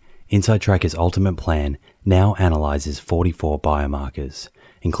ApoB, Inside Tracker's Ultimate Plan now analyzes 44 biomarkers,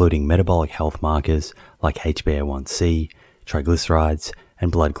 including metabolic health markers like HbA1c, triglycerides,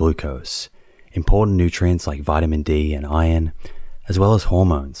 and blood glucose, important nutrients like vitamin D and iron, as well as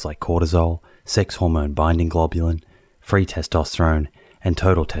hormones like cortisol, sex hormone binding globulin, free testosterone, and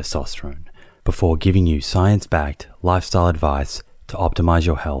total testosterone, before giving you science-backed lifestyle advice to optimize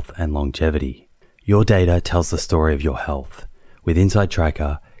your health and longevity. Your data tells the story of your health. With Inside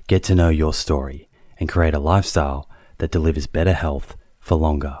Tracker, get to know your story and create a lifestyle that delivers better health for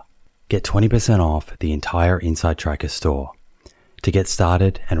longer. Get 20% off the entire Inside Tracker store. To get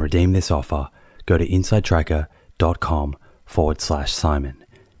started and redeem this offer, go to insidetracker.com/Simon.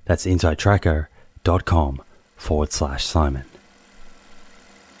 That's insidetracker.com/Simon.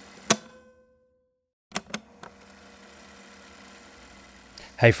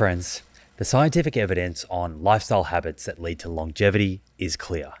 Hey friends, the scientific evidence on lifestyle habits that lead to longevity is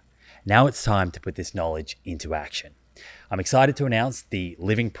clear. Now it's time to put this knowledge into action. I'm excited to announce the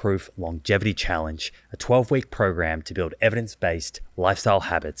Living Proof Longevity Challenge, a 12-week program to build evidence-based lifestyle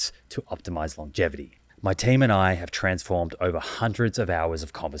habits to optimize longevity. My team and I have transformed over hundreds of hours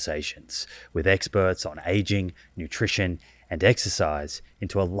of conversations with experts on aging, nutrition, and exercise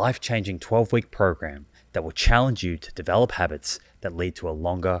into a life-changing 12-week program that will challenge you to develop habits that lead to a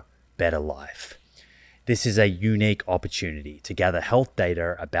longer, better life. This is a unique opportunity to gather health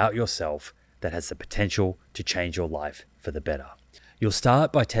data about yourself that has the potential to change your life for the better. You'll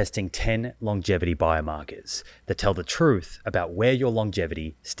start by testing 10 longevity biomarkers that tell the truth about where your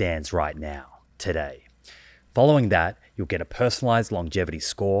longevity stands right now, today. Following that, you'll get a personalized longevity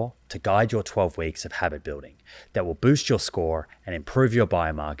score to guide your 12 weeks of habit building that will boost your score and improve your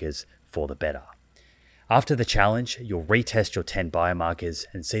biomarkers for the better. After the challenge, you'll retest your 10 biomarkers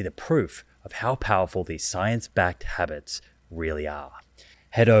and see the proof of how powerful these science-backed habits really are.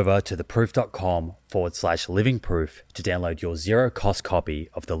 Head over to theproof.com/livingproof to download your zero-cost copy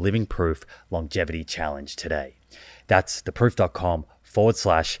of the Living Proof Longevity Challenge today. That's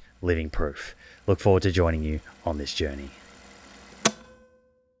theproof.com/livingproof. Look forward to joining you on this journey.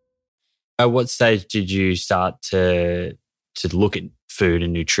 At what stage did you start to look at food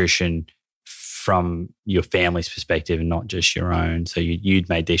and nutrition from your family's perspective and not just your own? So you'd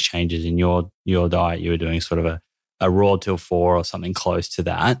made these changes in your diet. You were doing sort of a raw till 4 or something close to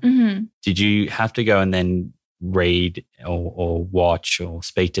that. Mm-hmm. Did you have to go and then read or watch or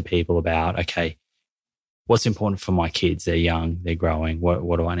speak to people about, okay, what's important for my kids? They're young, they're growing.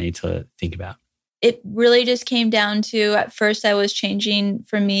 What do I need to think about? It really just came down to, at first I was changing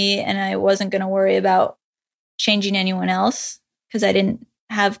for me and I wasn't going to worry about changing anyone else because I didn't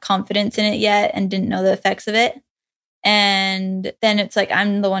have confidence in it yet and didn't know the effects of it. And then it's like,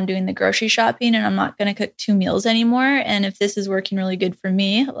 I'm the one doing the grocery shopping and I'm not going to cook 2 meals anymore. And if this is working really good for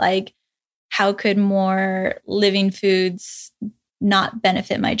me, like, how could more living foods not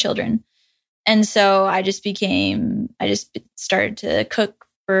benefit my children? And so I just started to cook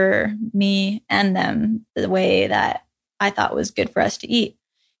for me and them the way that I thought was good for us to eat,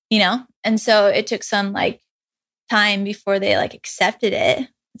 you know? And so it took some time before they accepted it.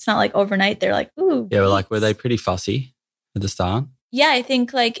 It's not like overnight they're like, ooh. Yeah, were they pretty fussy at the start? Yeah, I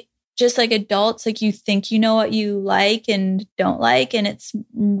think just like adults, you think you know what you like and don't like. And it's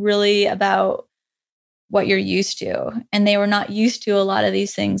really about what you're used to. And they were not used to a lot of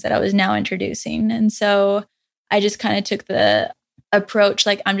these things that I was now introducing. And so I just kind of took the approach,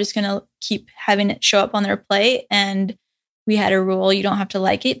 I'm just going to keep having it show up on their plate. And we had a rule, you don't have to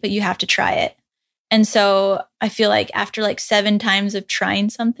like it, but you have to try it. And so I feel like after 7 times of trying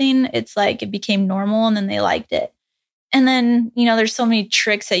something, it's it became normal and then they liked it. And then, there's so many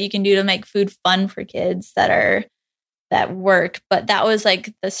tricks that you can do to make food fun for kids that work. But that was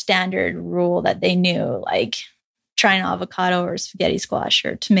the standard rule that they knew, trying avocado or spaghetti squash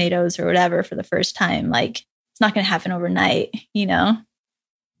or tomatoes or whatever for the first time. It's not going to happen overnight,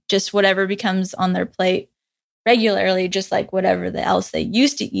 just whatever becomes on their plate regularly, just like whatever else they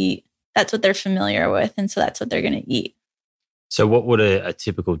used to eat. That's what they're familiar with. And so that's what they're going to eat. So what would a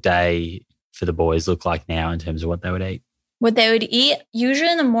typical day for the boys look like now in terms of what they would eat? What they would eat,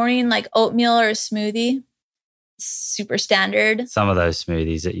 usually in the morning, oatmeal or a smoothie. Super standard. Some of those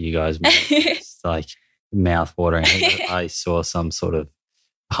smoothies that you guys make, it's mouth watering. I saw some sort of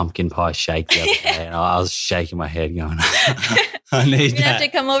pumpkin pie shake the other day and I was shaking my head going, I need that. You have to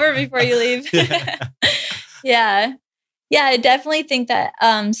come over before you leave. Yeah. Yeah, I definitely think that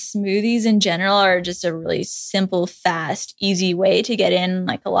smoothies in general are just a really simple, fast, easy way to get in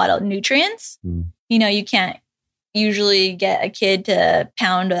a lot of nutrients. Mm. You can't usually get a kid to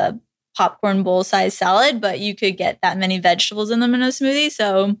pound a popcorn bowl size salad, but you could get that many vegetables in them in a smoothie.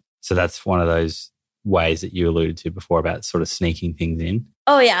 So So that's one of those ways that you alluded to before about sort of sneaking things in.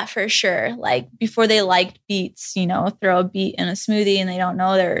 Oh, yeah, for sure. Like before they liked beets, throw a beet in a smoothie and they don't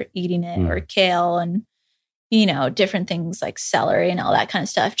know they're eating it, or kale and, different things like celery and all that kind of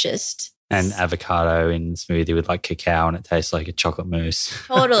stuff. And avocado in smoothie with like cacao and it tastes like a chocolate mousse.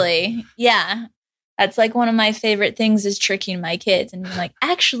 Totally. Yeah. That's like one of my favorite things is tricking my kids and being like,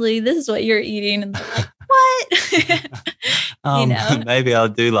 actually, this is what you're eating. And they're like, what? Maybe I'll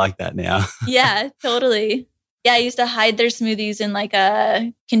do like that now. Yeah, totally. Yeah, I used to hide their smoothies in like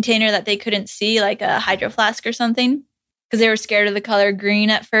a container that they couldn't see, like a hydro flask or something, because they were scared of the color green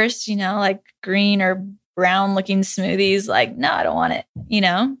at first, like green or brown looking smoothies. Like, no, I don't want it,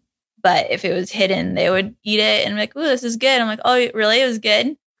 But if it was hidden, they would eat it and be like, ooh, this is good. I'm like, oh, really? It was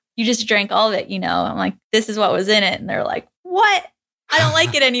good? You just drank all of it, I'm like, this is what was in it. And they're like, what? I don't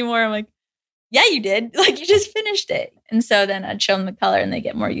like it anymore. I'm like, yeah, you did. Like, you just finished it. And so then I'd show them the color and they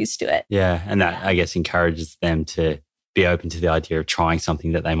get more used to it. Yeah. And that, I guess, encourages them to be open to the idea of trying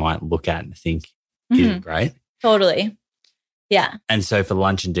something that they might look at and think isn't great. Totally. Yeah. And so for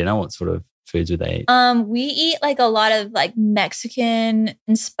lunch and dinner, what sort of foods would they eat? We eat like a lot of like Mexican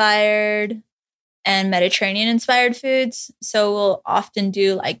inspired and Mediterranean inspired foods. So we'll often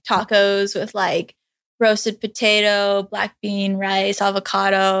do like tacos with like roasted potato, black bean, rice,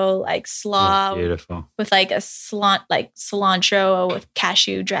 avocado, like slaw. Beautiful. With like a cilantro with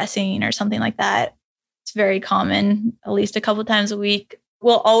cashew dressing or something like that. It's very common, at least a couple times a week.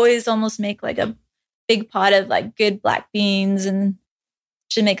 We'll always almost make like a big pot of like good black beans and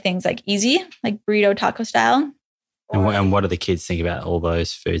should make things like easy, like burrito taco style. And what do the kids think about all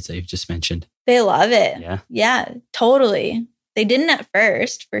those foods that you've just mentioned? They love it. Yeah. Yeah, totally. They didn't at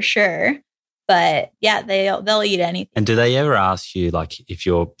first, for sure. But yeah, they'll eat anything. And do they ever ask you, like, if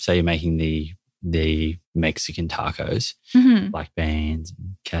you're making the Mexican tacos, black beans,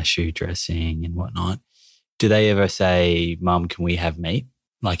 and cashew dressing and whatnot, do they ever say, Mum, can we have meat?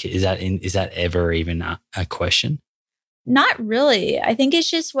 Like, is that ever even a question? Not really. I think it's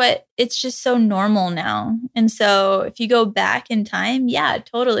just so normal now. And so if you go back in time, yeah,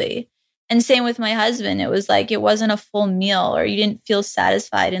 totally. And same with my husband. It was like, it wasn't a full meal or you didn't feel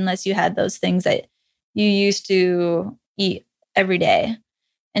satisfied unless you had those things that you used to eat every day.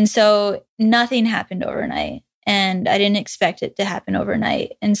 And so nothing happened overnight and I didn't expect it to happen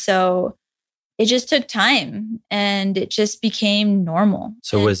overnight. And so it just took time and it just became normal.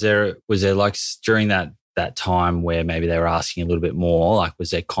 So was there like during that time where maybe they were asking a little bit more, like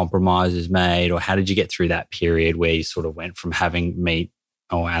was there compromises made, or how did you get through that period where you sort of went from having meat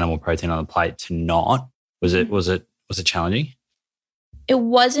or animal protein on the plate to not? Was it challenging? It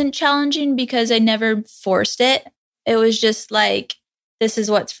wasn't challenging because I never forced it. It was just like, this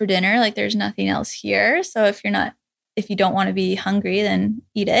is what's for dinner. Like there's nothing else here. So if you don't want to be hungry, then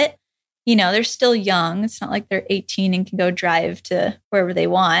eat it. They're still young. It's not like they're 18 and can go drive to wherever they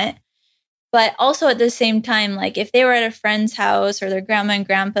want. But also at the same time, like if they were at a friend's house or their grandma and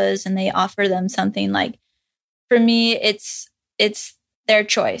grandpa's and they offer them something, like for me, it's their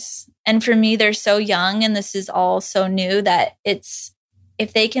choice. And for me, they're so young and this is all so new that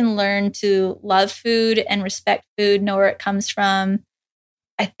if they can learn to love food and respect food, know where it comes from,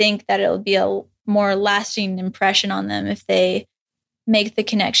 I think that it'll be a more lasting impression on them if they make the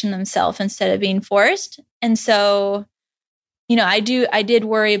connection themselves instead of being forced. And so, I did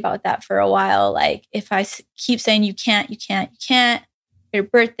worry about that for a while. Like if I keep saying you can't, your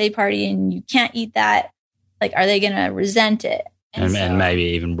birthday party and you can't eat that, like, are they going to resent it? And maybe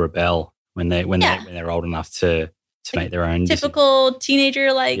even rebel when they're old enough to make their own typical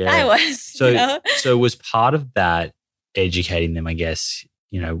teenager like I was. So was part of that educating them, I guess,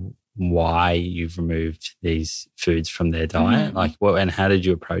 why you've removed these foods from their diet? Like and how did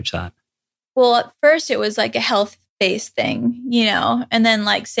you approach that? Well, at first it was like a health-based thing, and then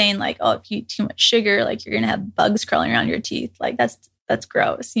like saying like, oh, if you eat too much sugar, like you're going to have bugs crawling around your teeth. Like that's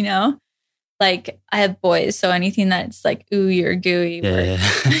gross, Like I have boys, so anything that's like ooey or gooey.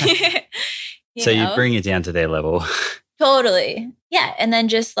 Yeah. So you bring it down to their level. Totally. Yeah. And then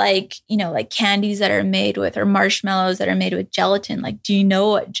just like, like candies that are made with or marshmallows that are made with gelatin. Like, do you know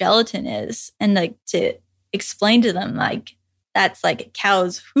what gelatin is? And like to explain to them, like, that's like a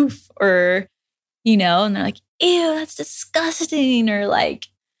cow's hoof or, and they're like, ew, that's disgusting. Or like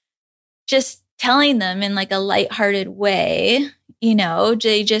just telling them in like a lighthearted way,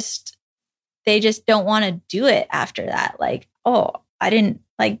 they just don't want to do it after that. Like, oh, I didn't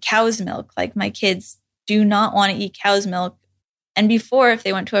like cow's milk. Like my kids do not want to eat cow's milk. And before, if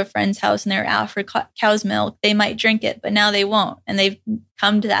they went to a friend's house and they were out for cow's milk, they might drink it, but now they won't. And they've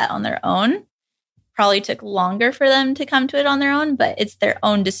come to that on their own. probably took longer for them to come to it on their own, but it's their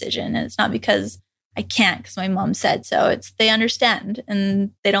own decision. And it's not because I can't, because my mom said so. It's they understand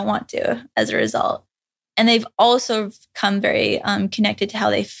and they don't want to as a result. And they've also come very connected to how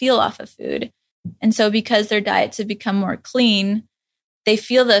they feel off of food. And so because their diets have become more clean, they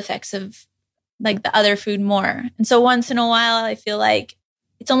feel the effects of like the other food more. And so once in a while, I feel like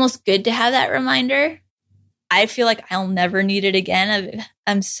it's almost good to have that reminder. I feel like I'll never need it again.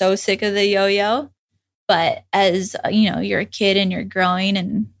 I'm so sick of the yo-yo. But as you know, you're a kid and you're growing,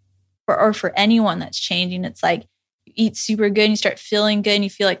 and or for anyone that's changing, it's like you eat super good and you start feeling good and you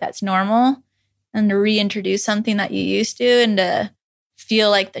feel like that's normal. And to reintroduce something that you used to and to feel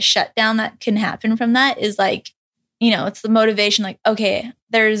like the shutdown that can happen from that is like, you know, it's the motivation. Like, okay,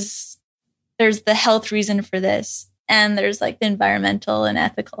 there's the health reason for this, and there's like the environmental and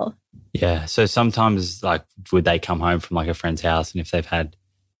ethical. Yeah. So sometimes, like, would they come home from like a friend's house, and if they've had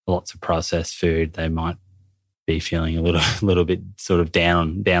lots of processed food, they might be feeling a little bit sort of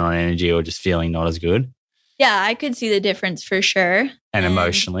down on energy, or just feeling not as good? Yeah, I could see the difference for sure. And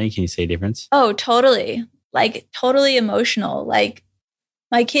emotionally, can you see a difference? Oh, totally. Like totally emotional. Like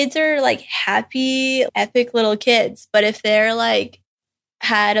my kids are like happy, epic little kids. But if they're like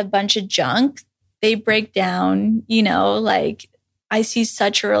had a bunch of junk, they break down, you know, like I see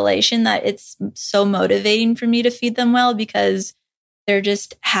such a relation that it's so motivating for me to feed them well because they're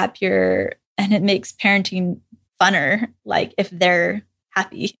just happier, and it makes parenting funner. Like if they're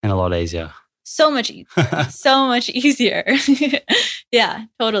happy. And a lot easier. So much easier. So much easier. Yeah,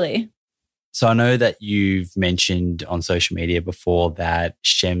 totally. So I know that you've mentioned on social media before that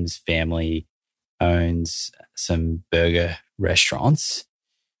Shem's family owns some burger restaurants.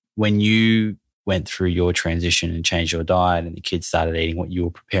 When you went through your transition and changed your diet and the kids started eating what you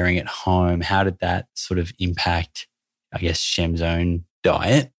were preparing at home, how did that sort of impact, I guess, Shem's own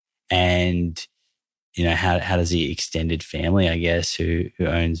diet? And you know, how does the extended family, I guess, who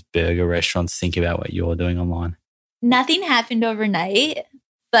owns burger restaurants think about what you're doing online? Nothing happened overnight,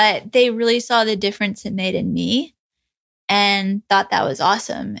 but they really saw the difference it made in me and thought that was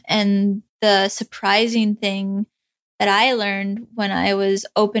awesome. And the surprising thing that I learned when I was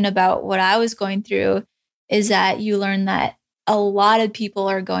open about what I was going through is that you learn that a lot of people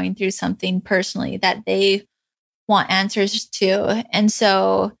are going through something personally that they want answers to. And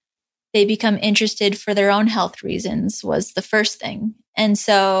so they become interested for their own health reasons was the first thing. And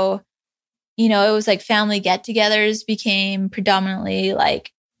so, you know, it was like family get-togethers became predominantly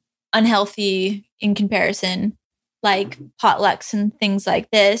like unhealthy in comparison, like potlucks and things like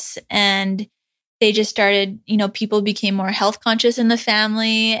this. And they just started, you know, people became more health conscious in the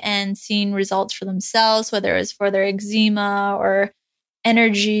family and seeing results for themselves, whether it was for their eczema or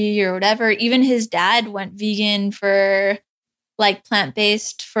energy or whatever. Even his dad went vegan for like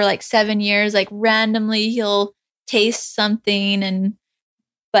plant-based for like 7 years. Like randomly he'll taste something,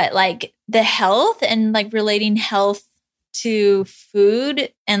 but like the health and like relating health to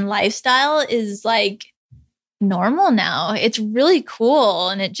food and lifestyle is like normal now. It's really cool.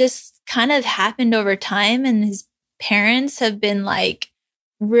 And it just kind of happened over time. And his parents have been like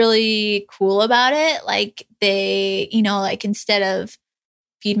really cool about it. Like they, you know, like instead of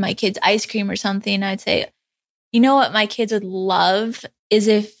feed my kids ice cream or something, I'd say, you know what my kids would love is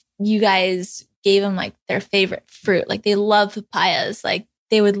if you guys gave them like their favorite fruit. Like they love papayas. Like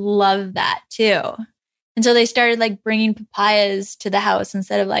they would love that too. And so they started like bringing papayas to the house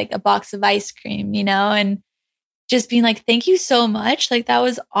instead of like a box of ice cream, you know, and just being like, thank you so much. Like that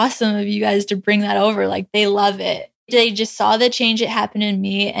was awesome of you guys to bring that over. Like they love it. They just saw the change that happened in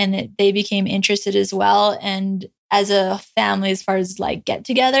me, and they became interested as well. And as a family, as far as like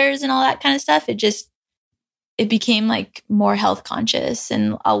get-togethers and all that kind of stuff, it became like more health conscious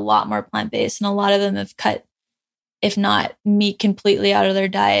and a lot more plant-based. And a lot of them have cut, if not meat completely out of their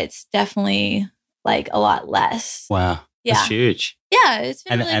diets, definitely like a lot less. Wow. Yeah. That's huge. Yeah. It's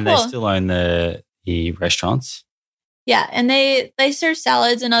been really and cool. They still own the restaurants? Yeah. And they serve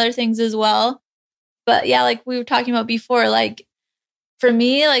salads and other things as well. But yeah, like we were talking about before, like for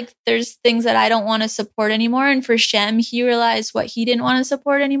me, like there's things that I don't want to support anymore. And for Shem, he realized what he didn't want to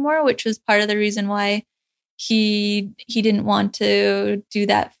support anymore, which was part of the reason why he didn't want to do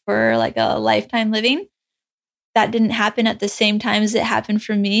that for like a lifetime living. That didn't happen at the same time as it happened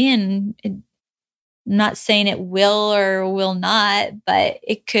for me. And I'm not saying it will or will not, but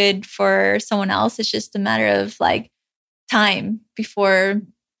it could for someone else. It's just a matter of like time before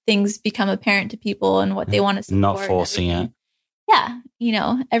things become apparent to people and what they want to support. Not forcing it. Yeah. You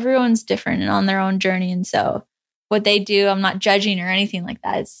know, everyone's different and on their own journey. And so what they do, I'm not judging or anything like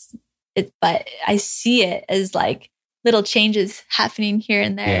that. But I see it as like little changes happening here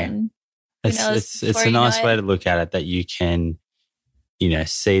and there. Yeah. And It's a nice way to look at it, that you can,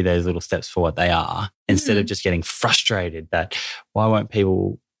 see those little steps for what they are, instead of just getting frustrated that why won't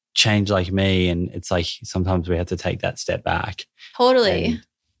people change like me? And it's like sometimes we have to take that step back. Totally.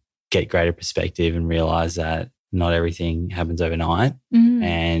 Get greater perspective and realize that not everything happens overnight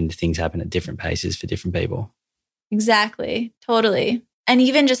and things happen at different paces for different people. Exactly. Totally. And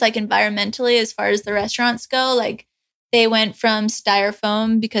even just like environmentally, as far as the restaurants go, like they went from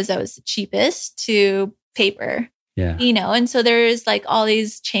styrofoam because that was the cheapest to paper. Yeah. And so there's like all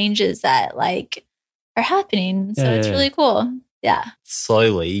these changes that like are happening. So it's really cool. Yeah.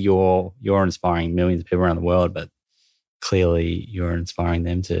 Slowly you're inspiring millions of people around the world, but clearly you're inspiring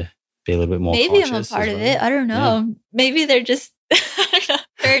them to be a little bit more Maybe conscious. I'm a part of it. I don't know. Yeah. Maybe they're just,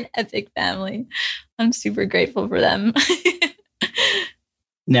 they're an epic family. I'm super grateful for them.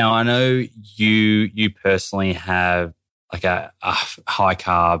 Now, I know you personally have like a high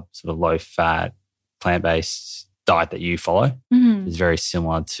carb, sort of low fat, plant-based diet that you follow. It's very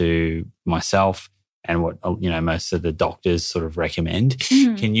similar to myself and what, most of the doctors sort of recommend.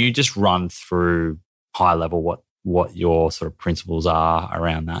 Can you just run through high level what your sort of principles are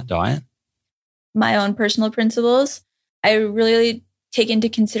around that diet? My own personal principles. I really take into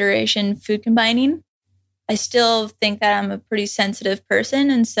consideration food combining. I still think that I'm a pretty sensitive person.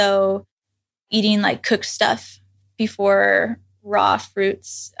 And so eating like cooked stuff before raw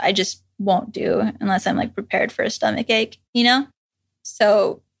fruits, I just won't do unless I'm like prepared for a stomach ache,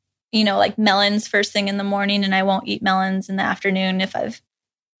 So, like melons first thing in the morning, and I won't eat melons in the afternoon if I've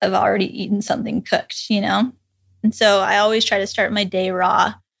already eaten something cooked, And so I always try to start my day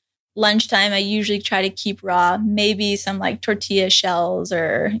raw. Lunchtime, I usually try to keep raw, maybe some like tortilla shells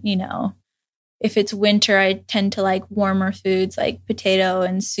or, if it's winter, I tend to like warmer foods like potato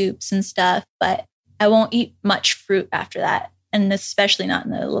and soups and stuff, but I won't eat much fruit after that, and especially not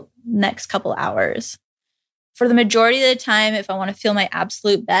in the next couple hours. For the majority of the time, if I want to feel my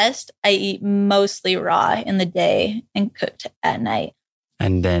absolute best, I eat mostly raw in the day and cooked at night.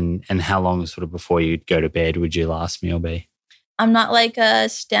 And how long sort of before you go to bed would your last meal be? I'm not like a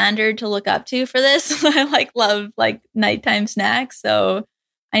standard to look up to for this. I love nighttime snacks. So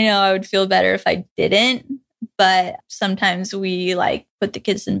I know I would feel better if I didn't, but sometimes we put the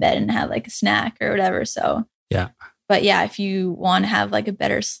kids in bed and have like a snack or whatever. So yeah. But yeah, if you want to have like a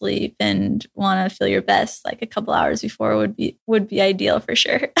better sleep and want to feel your best, like a couple hours before would be ideal for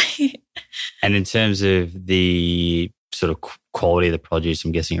sure. And in terms of the sort of quality of the produce,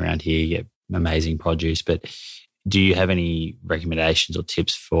 I'm guessing around here you get amazing produce, but do you have any recommendations or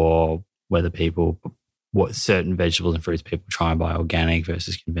tips for what certain vegetables and fruits people try and buy organic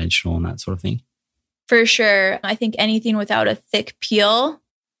versus conventional and that sort of thing? For sure. I think anything without a thick peel,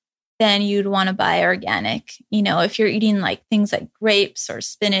 then you'd want to buy organic. If you're eating like things like grapes or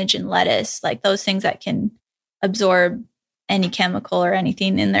spinach and lettuce, like those things that can absorb any chemical or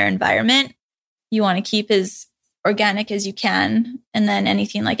anything in their environment, you want to keep as organic as you can. And then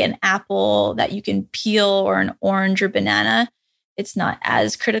anything like an apple that you can peel or an orange or banana, it's not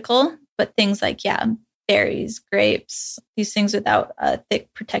as critical. But things like, berries, grapes, these things without a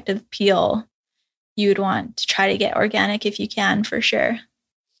thick protective peel, you'd want to try to get organic if you can, for sure.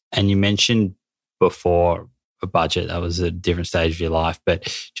 And you mentioned before a budget, that was a different stage of your life, but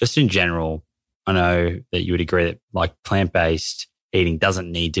just in general, I know that you would agree that like plant-based eating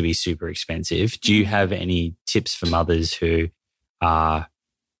doesn't need to be super expensive. Do you have any tips for mothers who are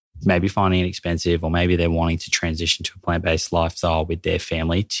maybe finding it expensive, or maybe they're wanting to transition to a plant-based lifestyle with their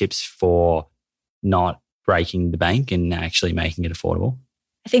family? Tips for not breaking the bank and actually making it affordable?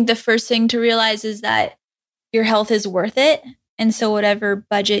 I think the first thing to realize is that your health is worth it. And so whatever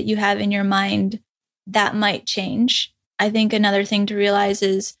budget you have in your mind, that might change. I think another thing to realize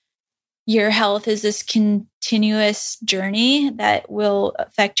is your health is this continuous journey that will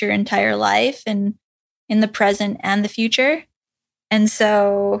affect your entire life and in the present and the future. And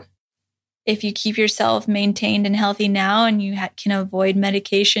so if you keep yourself maintained and healthy now, and you can avoid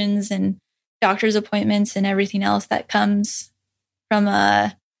medications and doctor's appointments and everything else that comes from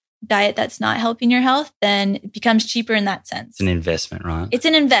a diet that's not helping your health, then it becomes cheaper in that sense. It's an investment, right? It's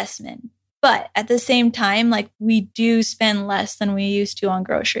an investment. But at the same time, we do spend less than we used to on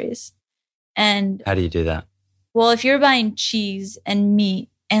groceries. And how do you do that? Well, if you're buying cheese and meat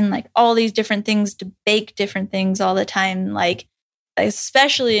and all these different things to bake different things all the time,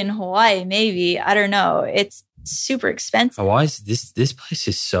 especially in Hawaii, maybe, I don't know, it's super expensive. Hawaii, this place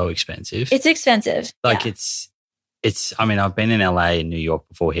is so expensive. It's expensive. It's I mean, I've been in LA and New York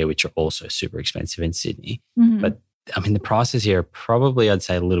before here, which are also super expensive, in Sydney. Mm-hmm. But I mean, the prices here are probably, I'd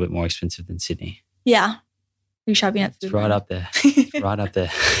say, a little bit more expensive than Sydney. Yeah. you shopping at Foodland? It's right up there. It's right up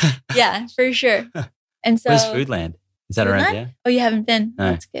there. Yeah, for sure. And so where's Foodland? Is that around here? Oh, you haven't been?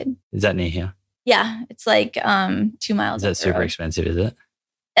 No. That's good. Is that near here? Yeah, it's like 2 miles. Is that super expensive, is it?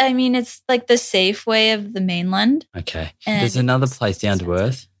 I mean, it's like the safe way of the mainland. Okay. And there's another place down to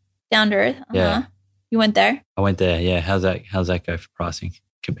earth. Down to earth? Yeah. You went there? I went there, yeah. How's that go for pricing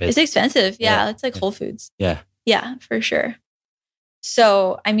compared? It's expensive. Yeah, Yeah. it's like Whole Foods. Yeah. Yeah, for sure.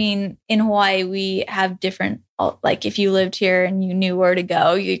 So, I mean, in Hawaii, we have different, like if you lived here and you knew where to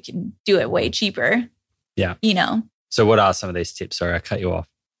go, you can do it way cheaper. Yeah. You know? So what are some of these tips? Sorry, I cut you off.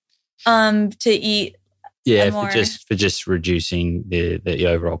 To eat. Yeah, more. for just reducing the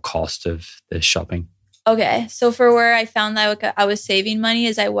overall cost of the shopping. Okay. So for where I found that I was saving money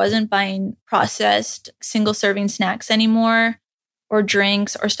is I wasn't buying processed single serving snacks anymore or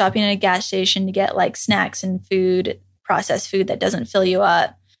drinks or stopping at a gas station to get like snacks and food, processed food that doesn't fill you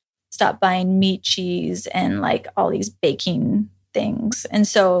up. Stop buying meat, cheese, and like all these baking things. And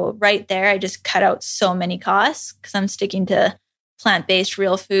so right there, I just cut out so many costs because I'm sticking to plant-based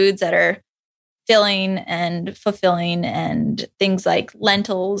real foods that are filling and fulfilling, and things like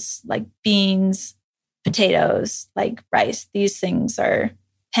lentils, like beans, potatoes, like rice. These things are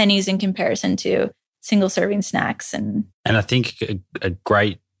pennies in comparison to single serving snacks. And I think a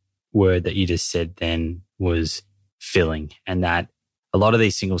great word that you just said then was filling, and that a lot of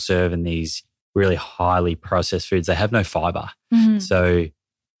these single serve and these really highly processed foods, they have no fiber. mm-hmm. So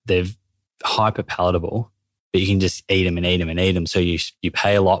they're hyper palatable, but you can just eat them and eat them and eat them. So you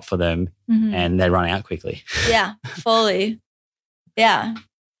pay a lot for them Mm-hmm. and they run out quickly. Yeah, fully. Yeah.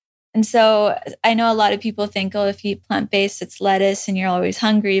 And so I know a lot of people think, oh, if you eat plant-based, it's lettuce and you're always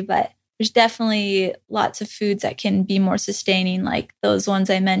hungry, but there's definitely lots of foods that can be more sustaining, like those ones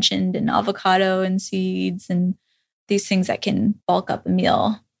I mentioned, and avocado and seeds and these things that can bulk up a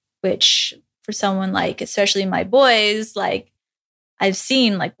meal, which for someone like, especially my boys, like I've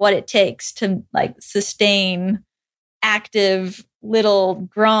seen like what it takes to like sustain active little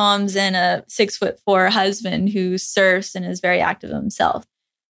Groms and a 6'4" husband who surfs and is very active himself.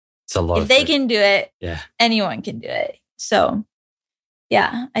 It's a lot. If they can do it, yeah, anyone can do it. So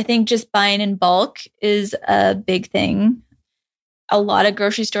yeah, I think just buying in bulk is a big thing. A lot of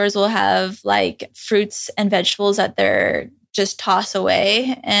grocery stores will have like fruits and vegetables that they're just toss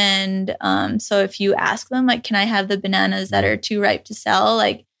away. And so if you ask them, like, can I have the bananas that are too ripe to sell?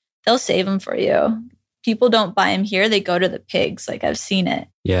 Like, they'll save them for you. People don't buy them here. They go to the pigs. Like, I've seen it.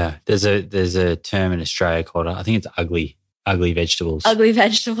 Yeah. There's a term in Australia called, I think it's ugly vegetables. Ugly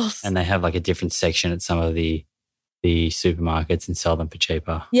vegetables. And they have like a different section at some of the supermarkets and sell them for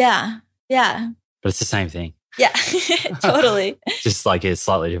cheaper. Yeah. Yeah. But it's the same thing. Yeah. Totally. Just like a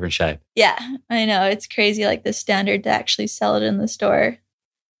slightly different shape. Yeah. I know. It's crazy, like the standard to actually sell it in the store.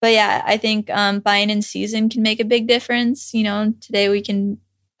 But yeah, I think buying in season can make a big difference. You know, today we can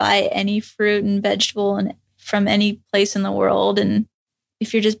buy any fruit and vegetable and from any place in the world. And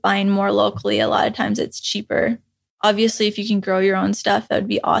if you're just buying more locally, a lot of times it's cheaper. Obviously, if you can grow your own stuff, that would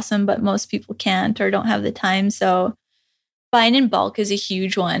be awesome. But most people can't or don't have the time. So buying in bulk is a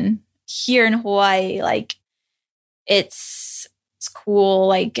huge one. Here in Hawaii, like it's cool.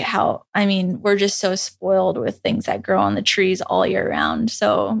 Like how, I mean, we're just so spoiled with things that grow on the trees all year round.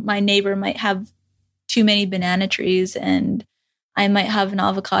 So my neighbor might have too many banana trees and I might have an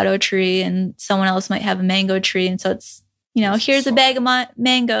avocado tree and someone else might have a mango tree. And so it's, you know, here's a bag of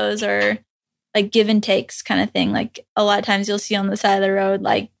mangoes, or like give and takes kind of thing. Like a lot of times you'll see on the side of the road,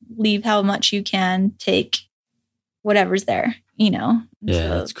 like leave how much you can, take whatever's there, you know? Yeah,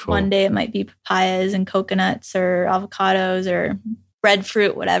 so that's cool. One day it might be papayas and coconuts or avocados or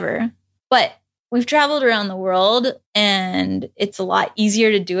breadfruit, whatever. But we've traveled around the world and it's a lot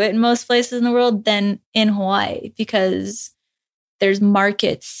easier to do it in most places in the world than in Hawaii because there's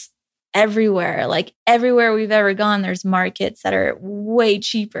markets everywhere. Like everywhere we've ever gone, there's markets that are way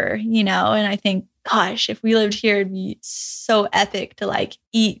cheaper, you know? And I think, gosh, if we lived here, it'd be so epic to like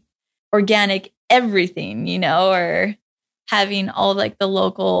eat organic everything, you know, or having all like the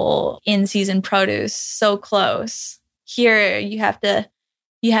local in-season produce so close. Here you have to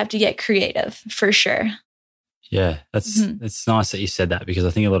get creative for sure. Yeah, it's nice that you said that because I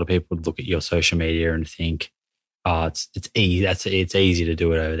think a lot of people would look at your social media and think, oh, it's easy. It's easy to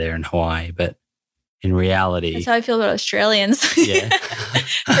do it over there in Hawaii, but in reality, that's how I feel about Australians. Yeah,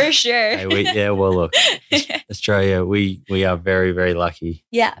 for sure. Hey, well, look, Australia, we are very, very lucky.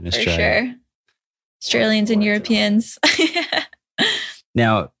 Yeah, in for Australia. sure. Australians and Europeans.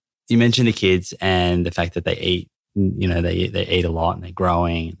 Now, you mentioned the kids and the fact that they eat they eat a lot and they're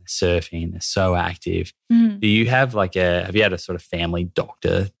growing, they're surfing, they're so active. Do you have have you had a sort of family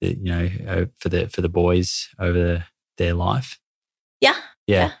doctor that, for the boys over their life?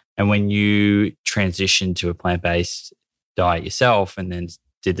 Yeah. And when you transitioned to a plant-based diet yourself and then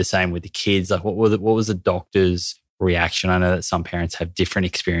did the same with the kids, like what was the doctor's reaction? I know that some parents have different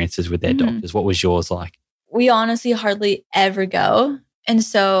experiences with their doctors. What was yours like? We honestly hardly ever go. And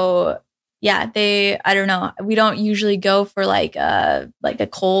so, yeah, I don't know. We don't usually go for like a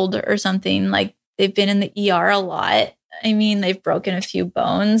cold or something. Like they've been in the ER a lot. I mean, they've broken a few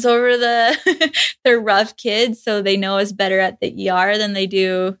bones over they're rough kids. So they know us better at the ER than they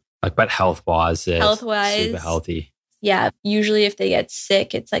do. But health-wise, they're super healthy. Yeah. Usually if they get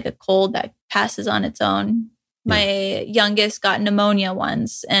sick, it's like a cold that passes on its own. My youngest got pneumonia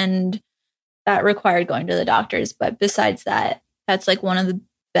once and that required going to the doctors. But besides that, that's like one of the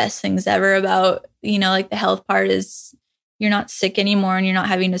best things ever about, like the health part is you're not sick anymore and you're not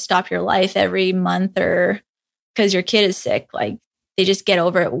having to stop your life every month or because your kid is sick. Like they just get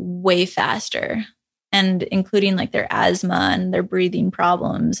over it way faster. And including like their asthma and their breathing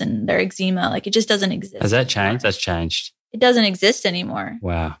problems and their eczema, like it just doesn't exist. Has that changed? That's changed. It doesn't exist anymore.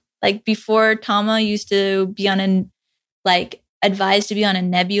 Wow. Like before, Tama used to be advised to be on a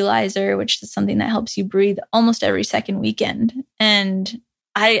nebulizer, which is something that helps you breathe almost every second weekend. And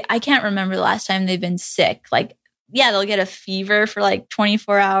I can't remember the last time they've been sick. Like, yeah, they'll get a fever for like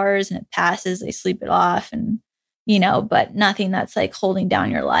 24 hours and it passes. They sleep it off and, but nothing that's like holding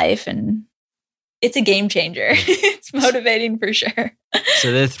down your life. And it's a game changer. It's motivating for sure.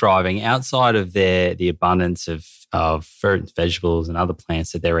 So they're thriving outside of the abundance of fruit and vegetables and other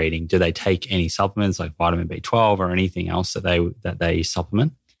plants that they're eating. Do they take any supplements like vitamin B12 or anything else that they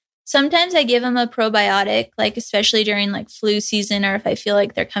supplement? Sometimes I give them a probiotic, like especially during like flu season or if I feel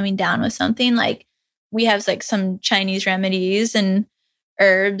like they're coming down with something. Like we have like some Chinese remedies and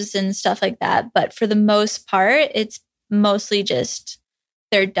herbs and stuff like that. But for the most part, it's mostly just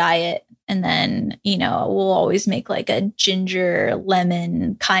their diet. And then, we'll always make like a ginger,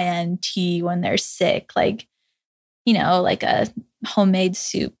 lemon, cayenne tea when they're sick, like, like a homemade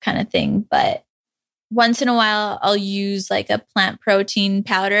soup kind of thing. But once in a while, I'll use like a plant protein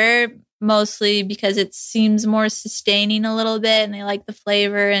powder, mostly because it seems more sustaining a little bit and they like the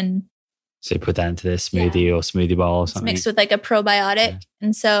flavor. And so you put that into their smoothie or smoothie bowl or something? It's mixed with like a probiotic. Yeah.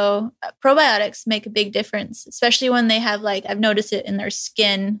 And so probiotics make a big difference, especially when they have like, I've noticed it in their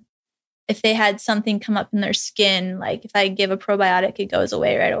skin. If they had something come up in their skin, like if I give a probiotic, it goes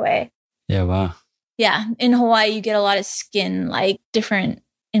away right away. Yeah, wow. Yeah. In Hawaii, you get a lot of skin, like different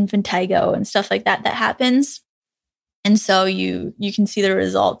impetigo and stuff like that happens. And so you can see the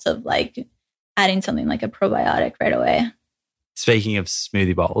results of like adding something like a probiotic right away. Speaking of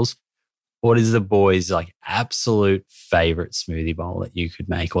smoothie bowls, what is the boys' like absolute favorite smoothie bowl that you could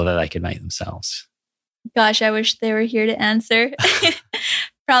make or that they could make themselves? Gosh, I wish they were here to answer.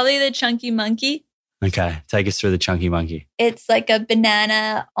 Probably the Chunky Monkey. Okay, take us through the Chunky Monkey. It's like a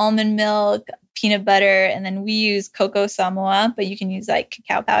banana, almond milk, peanut butter, and then we use cocoa Samoa, but you can use like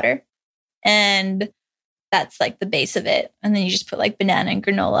cacao powder. And that's like the base of it. And then you just put like banana and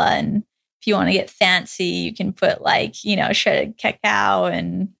granola. And if you want to get fancy, you can put like, shredded cacao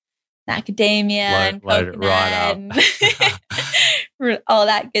and macadamia and coconut right and all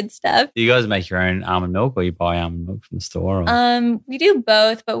that good stuff. Do you guys make your own almond milk or you buy almond milk from the store? Or? We do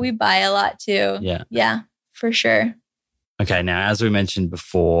both, but we buy a lot too. Yeah, for sure. Okay, now as we mentioned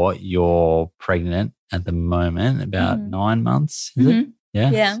before, you're pregnant at the moment, about 9 months, is it?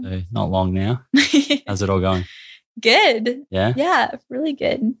 Yeah. So not long now. How's it all going? Good. Yeah? Yeah, really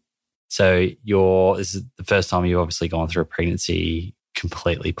good. So this is the first time you've obviously gone through a pregnancy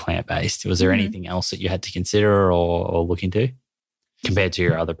completely plant-based. Was there anything else that you had to consider or look into compared to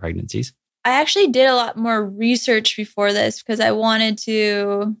your other pregnancies? I actually did a lot more research before this because I wanted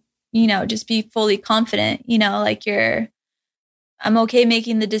to, just be fully confident, I'm okay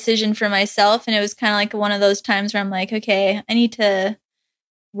making the decision for myself. And it was kind of like one of those times where I'm like, okay, I need to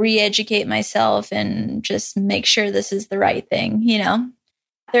re-educate myself and just make sure this is the right thing,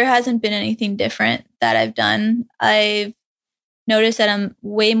 There hasn't been anything different that I've done. I've noticed that I'm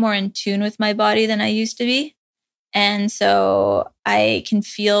way more in tune with my body than I used to be. And so I can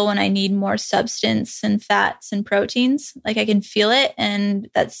feel when I need more substance and fats and proteins, like I can feel it. And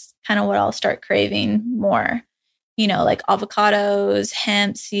that's kind of what I'll start craving more, like avocados,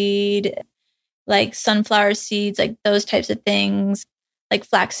 hemp seed, like sunflower seeds, like those types of things, like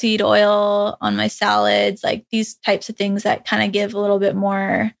flaxseed oil on my salads, like these types of things that kind of give a little bit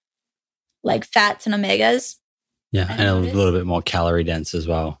more like fats and omegas. Yeah. And a little bit more calorie dense as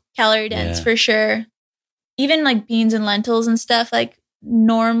well. Calorie dense for sure. even like beans and lentils and stuff, like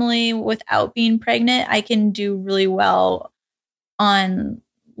normally without being pregnant, I can do really well on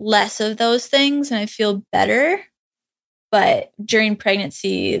less of those things and I feel better. But during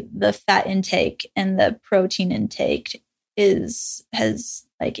pregnancy, the fat intake and the protein intake has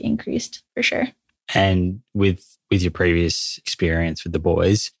like increased for sure. And with your previous experience with the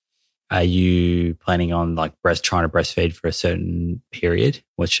boys, are you planning on like trying to breastfeed for a certain period?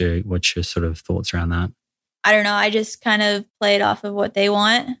 What's your sort of thoughts around that? I don't know. I just kind of played off of what they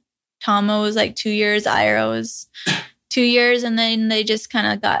want. Tama was like 2 years. Ira was 2 years. And then they just kind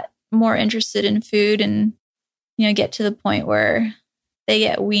of got more interested in food and, get to the point where they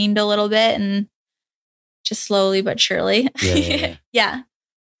get weaned a little bit and just slowly but surely. Yeah. Yeah.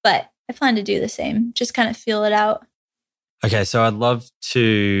 But I plan to do the same. Just kind of feel it out. Okay. So I'd love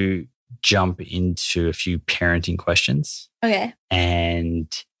to jump into a few parenting questions. Okay. And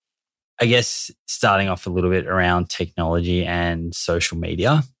I guess starting off a little bit around technology and social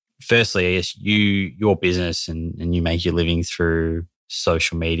media. Firstly, I guess your business and you make your living through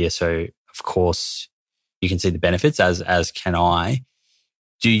social media. So of course you can see the benefits as can I.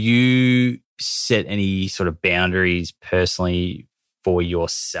 Do you set any sort of boundaries personally for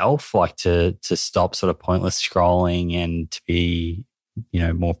yourself, like to stop sort of pointless scrolling and to be,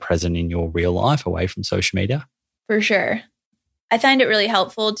 more present in your real life away from social media? For sure. I find it really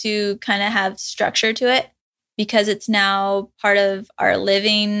helpful to kind of have structure to it because it's now part of our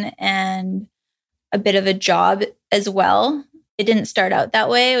living and a bit of a job as well. It didn't start out that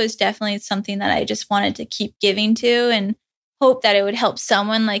way. It was definitely something that I just wanted to keep giving to and hope that it would help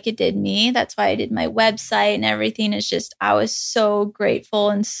someone like it did me. That's why I did my website and everything. It's just, I was so grateful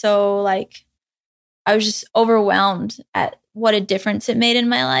and so I was just overwhelmed at what a difference it made in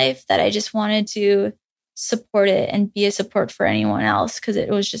my life that I just wanted to support it and be a support for anyone else because it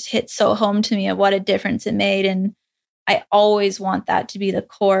was just hit so home to me of what a difference it made. And I always want that to be the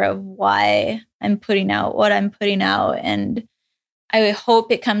core of why I'm putting out what I'm putting out. And I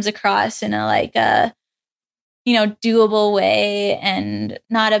hope it comes across in a doable way and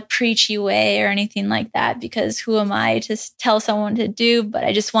not a preachy way or anything like that, because who am I to tell someone to do? But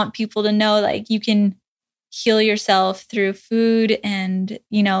I just want people to know you can heal yourself through food and,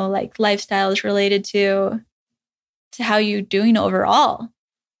 lifestyles related to how you're doing overall.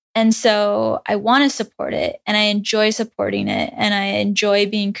 And so I want to support it and I enjoy supporting it and I enjoy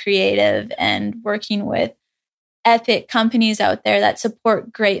being creative and working with epic companies out there that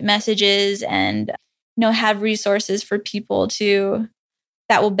support great messages and have resources for people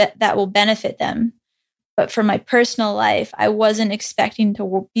that will benefit them. But for my personal life, I wasn't expecting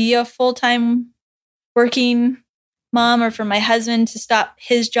to be a full-time working mom or for my husband to stop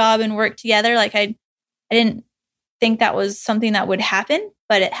his job and work together. I didn't think that was something that would happen,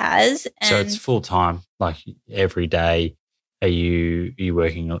 but it has. And so it's full-time, every day. Are you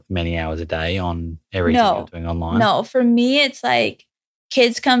working many hours a day on everything you're doing online? No, for me, it's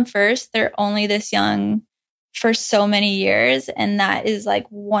kids come first. They're only this young for so many years. And that is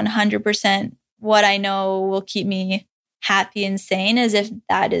 100% what I know will keep me happy and sane, as if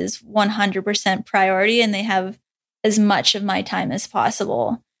that is 100% priority and they have as much of my time as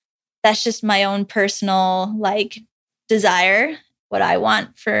possible. That's just my own personal desire, what I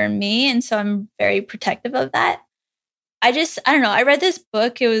want for me. And so I'm very protective of that. I don't know. I read this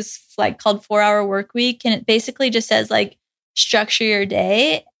book. It was called 4 Hour Work Week. And it basically just says structure your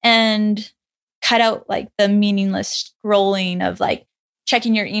day and cut out the meaningless scrolling of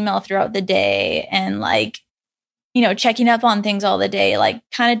checking your email throughout the day and checking up on things all the day,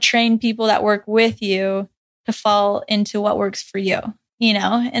 kind of train people that work with you to fall into what works for you,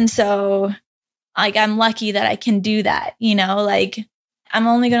 And so I'm lucky that I can do that, I'm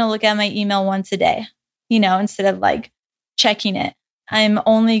only going to look at my email once a day, instead of checking it. I'm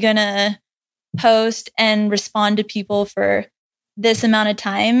only going to post and respond to people for this amount of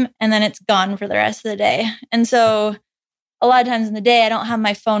time and then it's gone for the rest of the day. And so a lot of times in the day, I don't have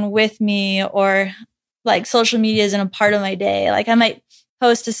my phone with me or social media isn't a part of my day. I might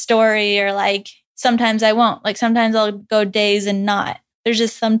post a story or sometimes I won't. Sometimes I'll go days and not. There's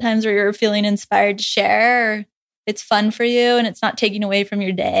just sometimes where you're feeling inspired to share or it's fun for you and it's not taking away from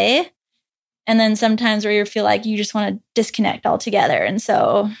your day. And then sometimes where you feel you just want to disconnect altogether. And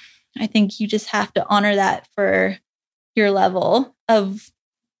so I think you just have to honor that for your level of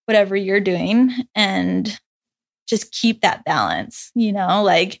whatever you're doing and just keep that balance,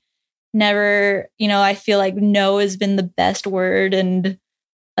 never, I feel no has been the best word and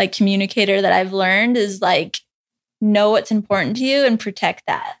communicator that I've learned is know what's important to you and protect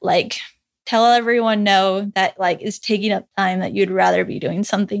that. Tell everyone no that is taking up time that you'd rather be doing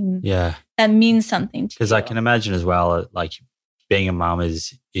something that means something to you. Because I can imagine as well, like being a mum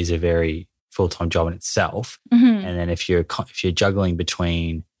is a very full-time job in itself. Mhm. And then if you're juggling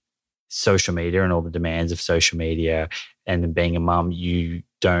between social media and all the demands of social media and then being a mum, you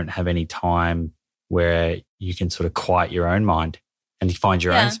don't have any time where you can sort of quiet your own mind and you find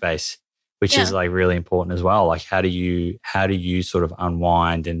your own space, which is like really important as well. Like how do you sort of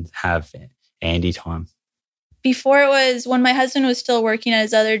unwind and have Andy time? Before, it was when my husband was still working at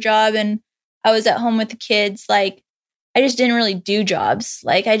his other job and I was at home with the kids, like I just didn't really do jobs.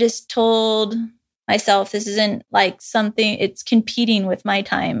 Like I just told myself, this isn't like something, it's competing with my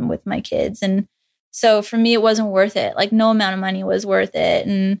time with my kids. And so for me, it wasn't worth it. Like no amount of money was worth it.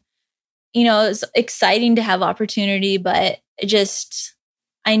 And, you know, it was exciting to have opportunity, but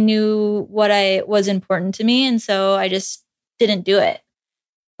I knew what was important to me. And so I just didn't do it.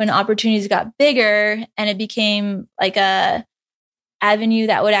 When opportunities got bigger and it became like a avenue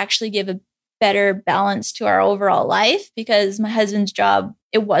that would actually give a better balance to our overall life, because my husband's job,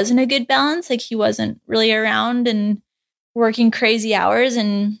 it wasn't a good balance. Like he wasn't really around and working crazy hours.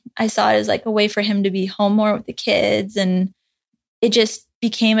 And I saw it as like a way for him to be home more with the kids. And it just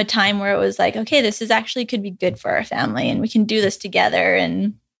became a time where it was like, okay, this is actually could be good for our family and we can do this together.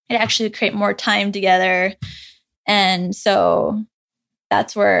 And it actually create more time together. And so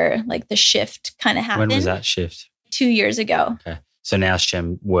that's where like the shift kind of happened. When was that shift? 2 years ago. Okay. So now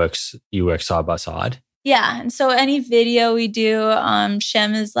you work side by side? Yeah. And so any video we do,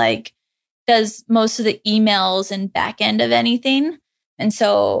 Shem is like, does most of the emails and back end of anything. And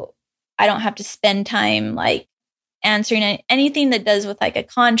so I don't have to spend time like answering anything that does with like a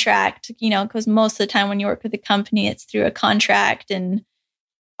contract, you know, because most of the time when you work with a company, it's through a contract and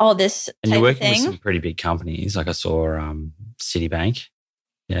all this type of thing. And you're working with some pretty big companies. Like I saw Citibank.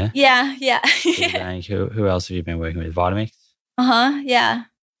 Yeah. Yeah. Citibank. Who else have you been working with? Vitamix? Yeah.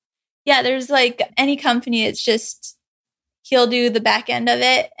 Yeah, there's like any company, it's just he'll do the back end of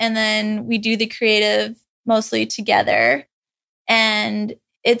it and then we do the creative mostly together. And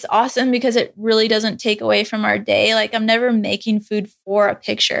it's awesome because it really doesn't take away from our day. Like I'm never making food for a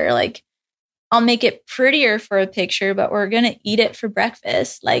picture. Like I'll make it prettier for a picture, but we're going to eat it for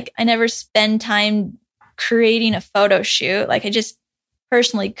breakfast. Like I never spend time creating a photo shoot. Like I just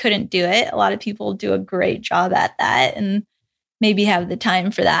personally couldn't do it. A lot of people do a great job at that and maybe have the time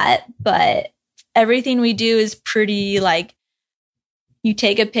for that. But everything we do is pretty like you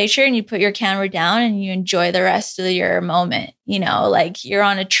take a picture and you put your camera down and you enjoy the rest of your moment. You know, like you're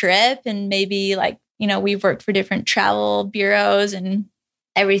on a trip and maybe like, you know, we've worked for different travel bureaus and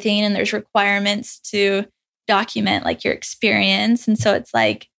everything. And there's requirements to document like your experience. And so it's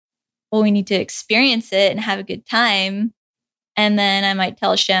like, well, we need to experience it and have a good time. And then I might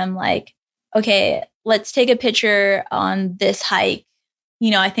tell Shem like, okay, let's take a picture on this hike.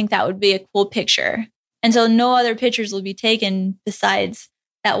 You know, I think that would be a cool picture. And so no other pictures will be taken besides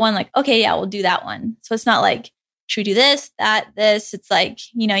that one. Like, okay, yeah, we'll do that one. So it's not like, should we do this, that, this? It's like,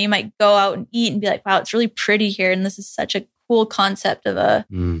 you know, you might go out and eat and be like, wow, it's really pretty here. And this is such a cool concept of a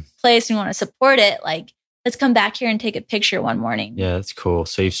place. And we want to support it. Like, let's come back here and take a picture one morning. Yeah, that's cool.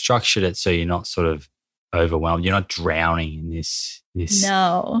 So you've structured it so you're not sort of overwhelmed. You're not drowning in this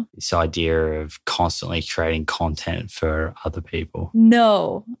idea of constantly creating content for other people.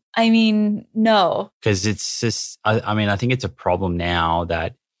 No. I mean, no. Because it's just, I think it's a problem now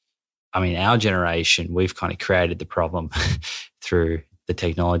that, our generation, we've kind of created the problem through the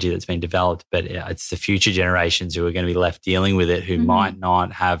technology that's been developed, but it's the future generations who are going to be left dealing with it who might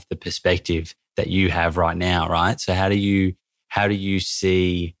not have the perspective that you have right now, right? So how do you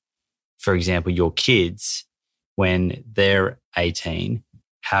see, for example, your kids when they're 18,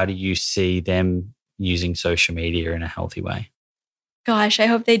 how do you see them using social media in a healthy way? Gosh, I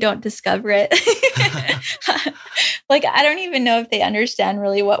hope they don't discover it. Like, I don't even know if they understand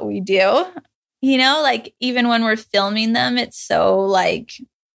really what we do. You know, like even when we're filming them, it's so like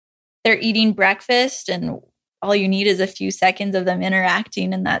they're eating breakfast and all you need is a few seconds of them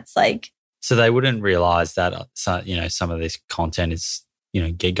interacting. And that's like. So they wouldn't realize that, some of this content is,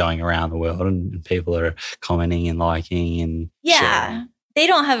 going around the world and people are commenting and liking and sharing. They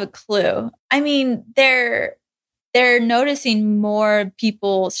don't have a clue. I mean, they're noticing more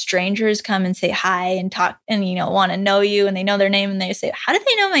people, strangers come and say hi and talk and, want to know you and they know their name and they say, how did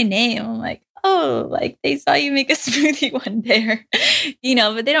they know my name? I'm like, oh, like they saw you make a smoothie one day,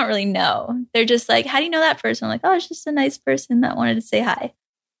 but they don't really know. They're just like, how do you know that person? I'm like, oh, it's just a nice person that wanted to say hi.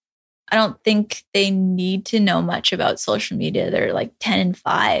 I don't think they need to know much about social media. They're like 10 and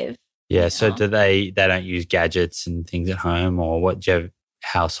 5. Yeah. So do they don't use gadgets and things at home or what? Do you have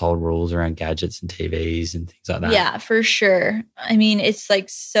household rules around gadgets and TVs and things like that. Yeah, for sure. I mean, it's like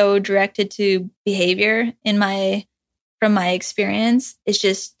so directed to behavior from my experience. It's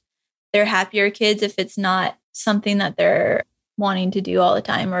just they're happier kids if it's not something that they're wanting to do all the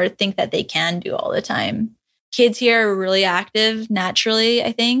time or think that they can do all the time. Kids here are really active naturally,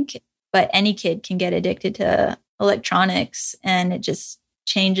 I think, but any kid can get addicted to electronics and it just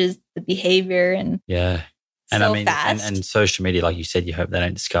changes the behavior and yeah. And so I mean, fast. and social media, like you said, you hope they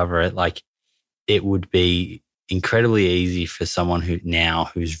don't discover it. Like it would be incredibly easy for someone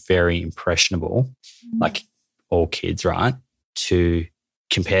who's very impressionable, like all kids, right, to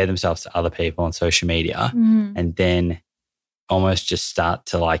compare themselves to other people on social media and then almost just start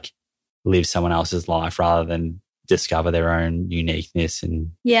to like live someone else's life rather than discover their own uniqueness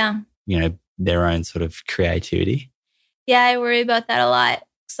and, their own sort of creativity. Yeah, I worry about that a lot.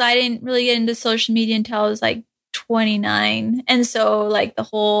 So I didn't really get into social media until I was like 29. And so like the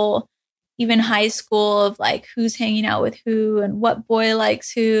whole, even high school of like who's hanging out with who and what boy likes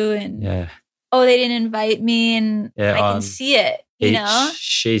who and they didn't invite me and I can see it, you know?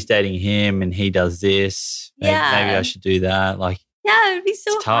 She's dating him and he does this. Maybe I should do that. Like, yeah, it'd be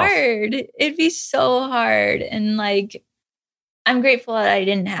so hard. It'd be so hard. And like, I'm grateful that I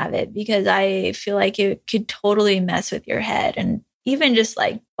didn't have it because I feel like it could totally mess with your head and even just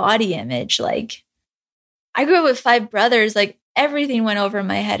like body image. Like I grew up with 5 brothers, like everything went over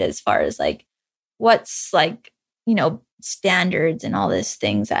my head as far as like what's like, standards and all these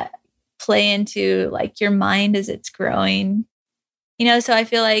things that play into like your mind as it's growing. So I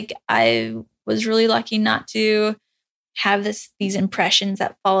feel like I was really lucky not to have these impressions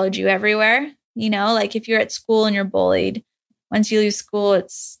that followed you everywhere. Like if you're at school and you're bullied, once you leave school,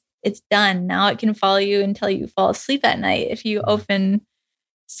 it's done. Now it can follow you until you fall asleep at night if you open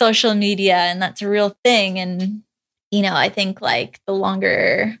social media, and that's a real thing. And, I think like the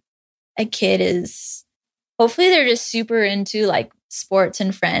longer a kid is, hopefully they're just super into like sports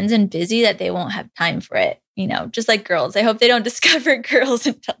and friends and busy that they won't have time for it. Just like girls. I hope they don't discover girls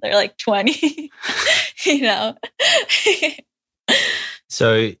until they're like 20,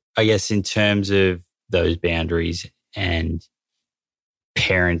 So I guess in terms of those boundaries and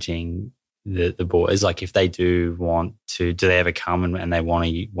parenting the boys, like if they do want to, do they ever come and they want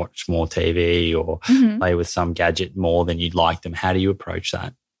to watch more TV or play with some gadget more than you'd like them? How do you approach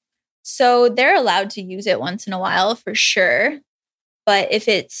that? So they're allowed to use it once in a while for sure. But if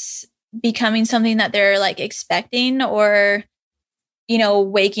it's becoming something that they're like expecting or,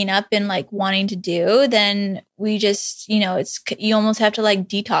 waking up and like wanting to do, then we just, you almost have to like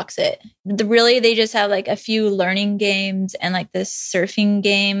detox it. Really, they just have like a few learning games and like this surfing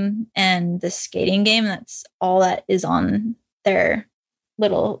game and the skating game. That's all that is on their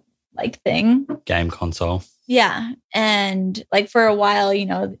little like thing. Game console. Yeah. And like for a while,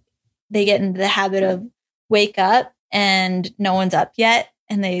 they get into the habit of wake up and no one's up yet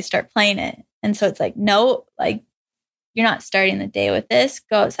and they start playing it. And so it's like, no, like you're not starting the day with this.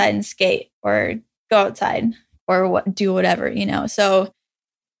 Go outside and skate or go outside or do whatever, So if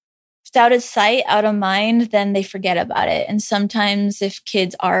it's out of sight, out of mind, then they forget about it. And sometimes if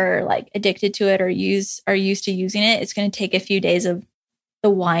kids are like addicted to it or are used to using it, it's going to take a few days of the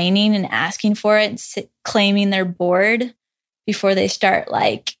whining and asking for it and claiming they're bored before they start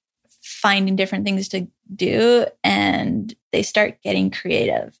like finding different things to do and they start getting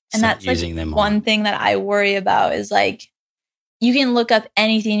creative. And that's like one thing that I worry about is like, you can look up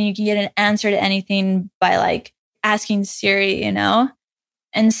anything, you can get an answer to anything by like asking Siri,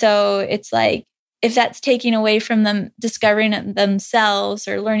 And so it's like, if that's taking away from them discovering it themselves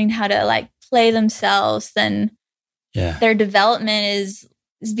or learning how to like play themselves, then their development is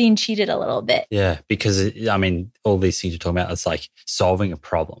being cheated a little bit. Yeah, because all these things you're talking about, it's like solving a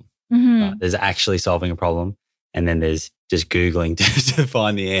problem. Right? There's actually solving a problem. And then there's just Googling to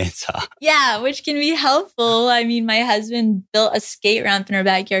find the answer. Yeah, which can be helpful. I mean, my husband built a skate ramp in our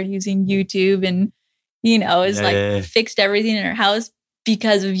backyard using YouTube and, fixed everything in our house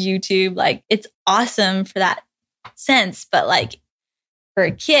because of YouTube. Like, it's awesome for that sense. But like for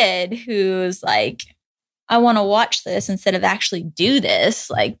a kid who's like, I want to watch this instead of actually do this,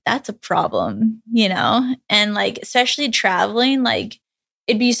 like that's a problem, And like, especially traveling, like,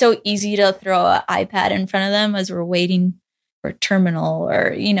 it'd be so easy to throw an iPad in front of them as we're waiting for a terminal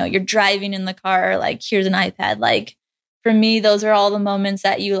or, you're driving in the car, like, here's an iPad. Like, for me, those are all the moments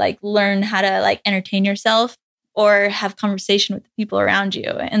that you, like, learn how to, like, entertain yourself or have conversation with the people around you.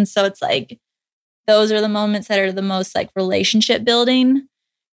 And so it's like, those are the moments that are the most, like, relationship building,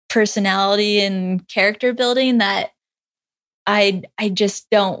 personality and character building that I just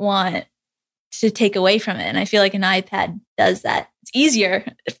don't want to take away from it. And I feel like an iPad does that it's easier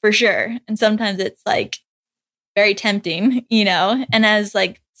for sure. And sometimes it's like very tempting, and as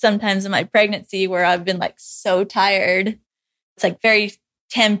like sometimes in my pregnancy where I've been like so tired, it's like very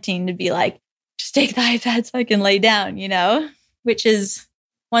tempting to be like, just take the iPad so I can lay down, which is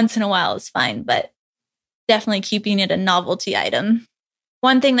once in a while is fine, but definitely keeping it a novelty item.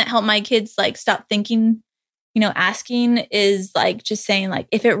 One thing that helped my kids like stop thinking, asking is like just saying like,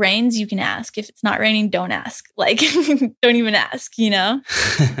 if it rains, you can ask. If it's not raining, don't ask. Like, don't even ask,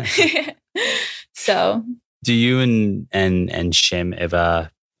 So. Do you and Shem ever,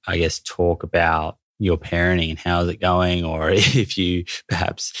 I guess, talk about your parenting and how's it going? Or if you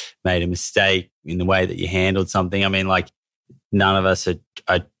perhaps made a mistake in the way that you handled something? I mean, like none of us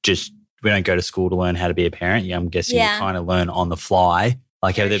are just, we don't go to school to learn how to be a parent. Yeah, I'm guessing you kind of learn on the fly.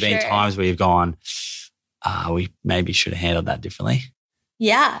 Like have there been times where you've gone, we maybe should have handled that differently?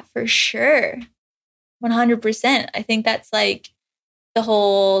 Yeah, for sure. 100%. I think that's like the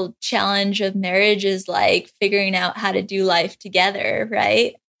whole challenge of marriage is like figuring out how to do life together,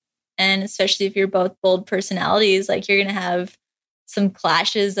 right? And especially if you're both bold personalities, like you're going to have some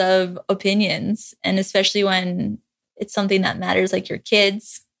clashes of opinions. And especially when it's something that matters, like your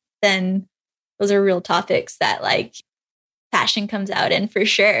kids, then those are real topics that like passion comes out in for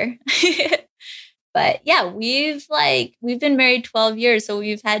sure. But yeah, we've been married 12 years, so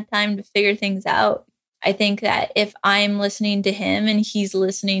we've had time to figure things out. I think that if I'm listening to him and he's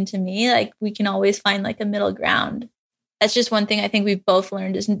listening to me, like we can always find like a middle ground. That's just one thing I think we've both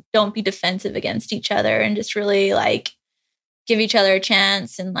learned is don't be defensive against each other and just really like give each other a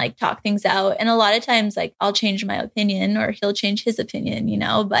chance and like talk things out. And a lot of times like I'll change my opinion or he'll change his opinion,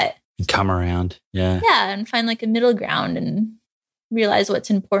 but come around. Yeah. Yeah. And find like a middle ground and realize what's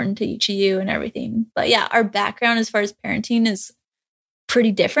important to each of you and everything. But yeah, our background as far as parenting is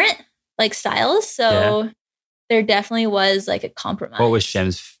pretty different, like styles. So there definitely was like a compromise. What was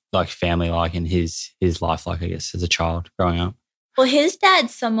Shem's like family like in his life like, I guess, as a child growing up? Well, his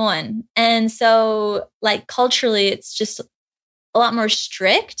dad's Samoan. And so like culturally, it's just a lot more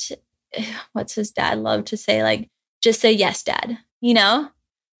strict. What's his dad love to say? Like, just say yes, dad,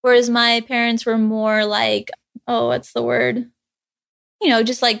 Whereas my parents were more like, oh, what's the word?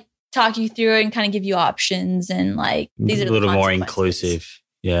 Just like talk you through it and kind of give you options and like these are a little more inclusive.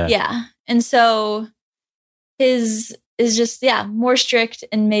 Yeah. Yeah. And so his is just, more strict.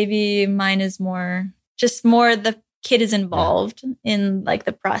 And maybe mine is more the kid is involved in like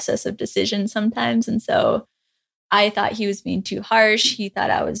the process of decision sometimes. And so I thought he was being too harsh. He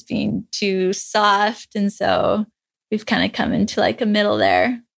thought I was being too soft. And so we've kind of come into like a middle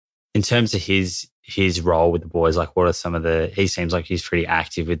there. In terms of his role with the boys, like what are he seems like he's pretty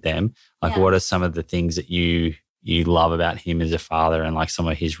active with them. Like what are some of the things that you love about him as a father and like some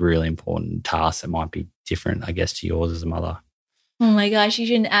of his really important tasks that might be different, I guess, to yours as a mother? Oh my gosh, you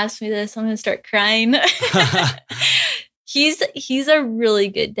shouldn't ask me this. I'm going to start crying. He's a really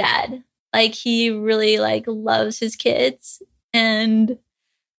good dad. Like he really like loves his kids. And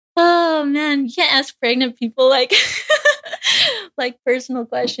oh man, you can't ask pregnant people like like personal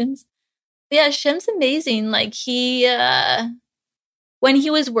questions. But yeah, Shem's amazing. Like he when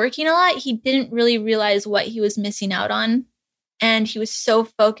he was working a lot, he didn't really realize what he was missing out on. And he was so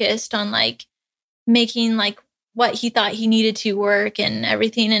focused on like making like what he thought he needed to work and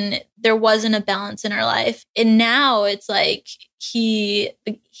everything. And there wasn't a balance in our life. And now it's like he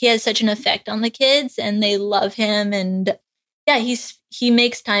has such an effect on the kids and they love him. And yeah, he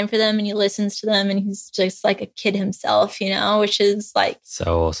makes time for them and he listens to them and he's just like a kid himself, which is like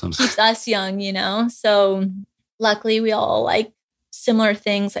so awesome. Keeps us young, So luckily we all like similar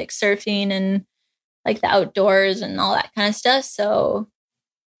things like surfing and like the outdoors and all that kind of stuff. So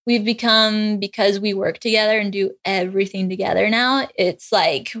we've become, because we work together and do everything together now, it's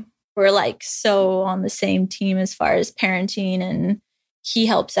like we're like so on the same team as far as parenting, and he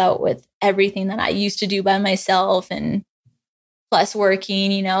helps out with everything that I used to do by myself and plus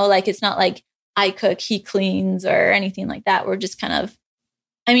working, like it's not like I cook, he cleans or anything like that. We're just kind of,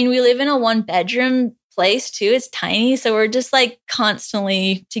 we live in a 1-bedroom place too. It's tiny. So we're just like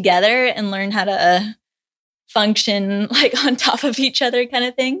constantly together and learn how to function like on top of each other kind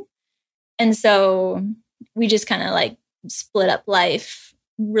of thing. And so we just kind of like split up life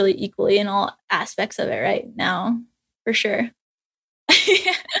really equally in all aspects of it right now, for sure.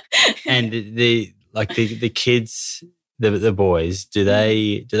 And the kids, the boys, do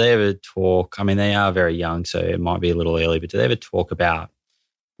they ever talk? They are very young, so it might be a little early, but do they ever talk about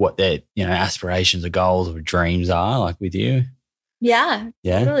what their, aspirations or goals or dreams are like with you? Yeah,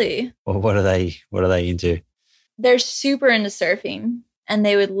 totally. Or what are they into? They're super into surfing and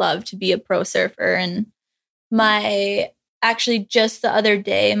they would love to be a pro surfer. And my actually just the other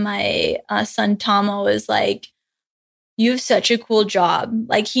day, my son Tomo was like, you have such a cool job.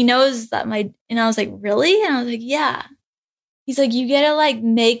 Like he knows that and I was like, really? And I was like, yeah. He's like, you get to like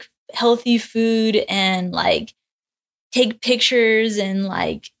make healthy food and like take pictures and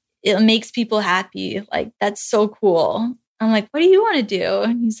like it makes people happy. Like that's so cool. I'm like, what do you want to do?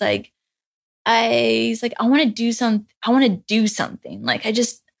 And he's like, I want to do something. Like I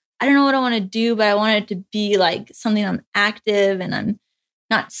don't know what I want to do, but I want it to be like something I'm active and I'm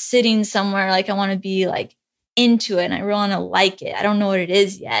not sitting somewhere. Like I want to be like into it and I really want to like it. I don't know what it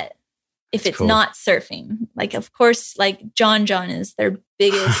is yet. If it's not surfing, like of course, like John is their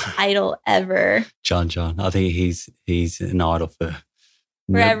biggest idol ever. John, I think he's an idol for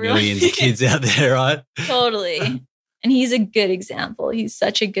everyone. Millions of kids out there, right? Totally. And he's a good example. He's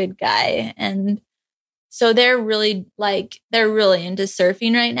such a good guy. And so they're really into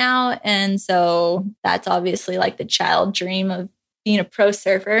surfing right now. And so that's obviously like the child dream of being a pro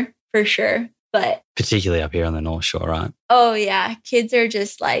surfer for sure. But particularly up here on the North Shore, right? Oh yeah. Kids are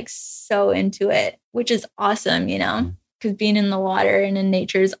just like so into it, which is awesome, you know, because being in the water and in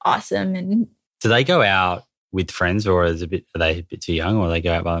nature is awesome. And do they go out with friends or are they a bit too young or they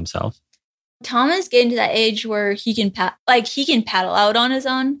go out by themselves? Thomas getting to that age where he can paddle out on his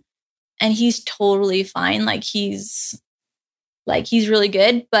own and he's totally fine. Like he's really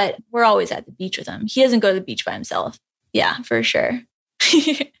good, but we're always at the beach with him. He doesn't go to the beach by himself. Yeah, for sure.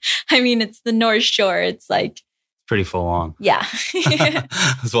 I mean, it's the North Shore. It's like pretty full on. Yeah.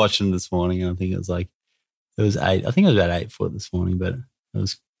 I was watching this morning and I think it was 8. I think it was about 8 foot this morning, but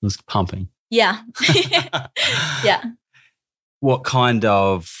it was pumping. Yeah. Yeah. What kind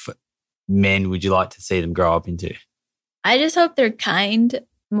of men would you like to see them grow up into? I just hope they're kind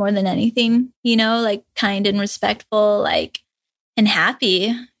more than anything, you know, like kind and respectful, like, and happy.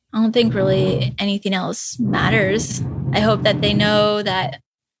 I don't think really anything else matters. I hope that they know that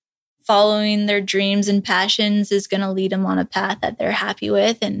following their dreams and passions is going to lead them on a path that they're happy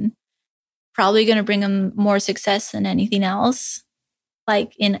with and probably going to bring them more success than anything else,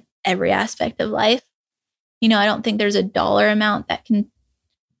 like in every aspect of life. You know, I don't think there's a dollar amount that can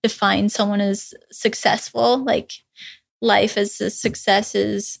define someone as successful. Like life as a success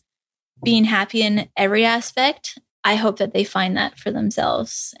is being happy in every aspect. I hope that they find that for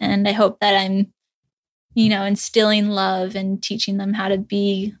themselves. And I hope that I'm, you know, instilling love and teaching them how to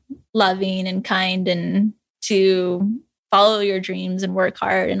be loving and kind and to follow your dreams and work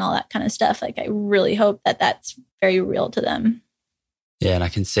hard and all that kind of stuff. Like, I really hope that that's very real to them. Yeah, and I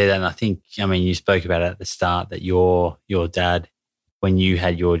can see that. And I think, I mean, you spoke about it at the start that your dad, when you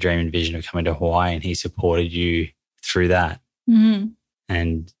had your dream and vision of coming to Hawaii, and he supported you through that. Mm-hmm.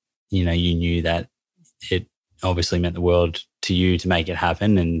 And, you know, you knew that it obviously meant the world to you to make it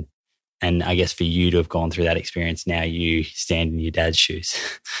happen. And I guess for you to have gone through that experience, now you stand in your dad's shoes.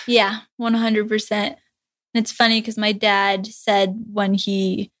 Yeah, 100%. And it's funny because my dad said when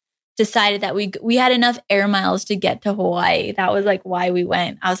he decided that we had enough air miles to get to Hawaii, that was like why we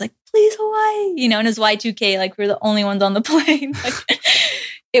went. I was like, please Hawaii, you know, and his Y2K, like we're the only ones on the plane. Like,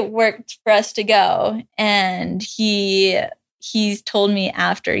 it worked for us to go. And he's told me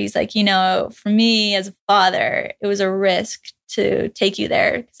after, he's like, you know, for me as a father, it was a risk to take you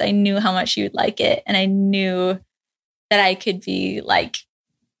there because I knew how much you would like it. And I knew that I could be like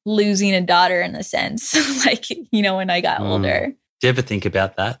losing a daughter in a sense, like, you know, when I got older. Do you ever think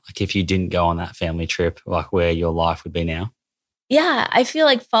about that? Like if you didn't go on that family trip, like where your life would be now? Yeah, I feel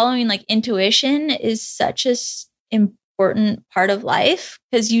like following like intuition is such a important part of life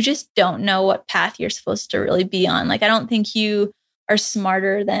because you just don't know what path you're supposed to really be on. Like, I don't think you are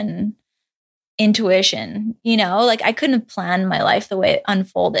smarter than intuition, you know? Like, I couldn't have planned my life the way it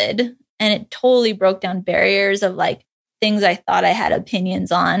unfolded. And it totally broke down barriers of like things I thought I had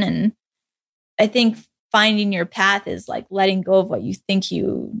opinions on. And I think finding your path is like letting go of what you think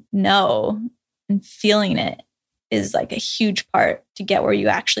you know and feeling it is like a huge part to get where you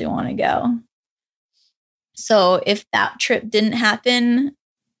actually want to go. So if that trip didn't happen,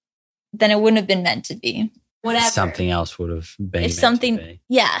 then it wouldn't have been meant to be. Whatever. Something else would have been. If something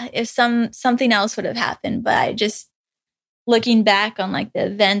else would have happened. But I just, looking back on like the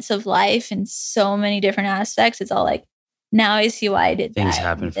events of life in so many different aspects, it's all like, now I see why I did Things that.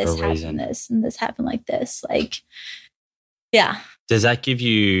 happen for a reason. This and this happened like this. Like, yeah. Does that give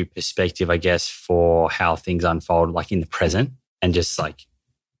you perspective, I guess, for how things unfold, like in the present and just like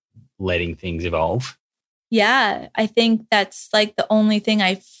letting things evolve? Yeah, I think that's like the only thing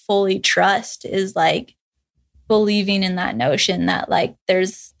I fully trust is like believing in that notion that like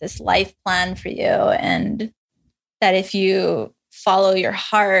there's this life plan for you and that if you follow your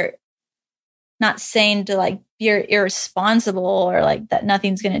heart, not saying to like be irresponsible or like that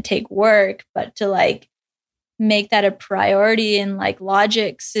nothing's going to take work, but to like make that a priority. And like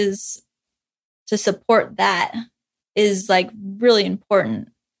Logix is to support that is like really important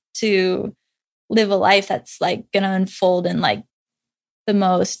to live a life that's like going to unfold in like the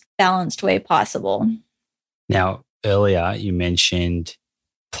most balanced way possible. Now, earlier you mentioned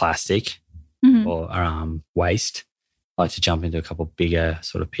plastic or waste. I'd like to jump into a couple of bigger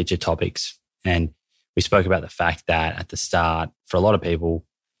sort of picture topics. And we spoke about the fact that at the start, for a lot of people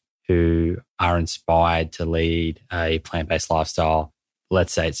who are inspired to lead a plant-based lifestyle,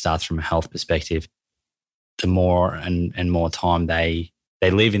 let's say it starts from a health perspective, the more and more time they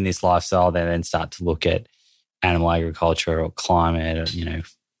live in this lifestyle, they then start to look at animal agriculture or climate or, you know,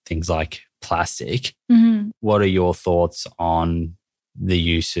 things like plastic. What are your thoughts on the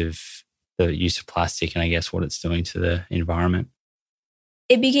use of plastic and I guess what it's doing to the environment?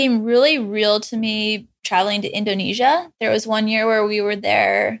 It became really real to me traveling to Indonesia. There was one year where we were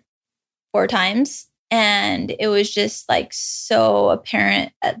there 4 times, and it was just like so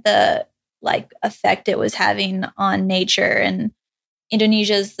apparent at the like effect it was having on nature. And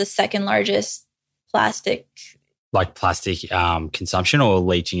Indonesia is the second largest plastic consumption or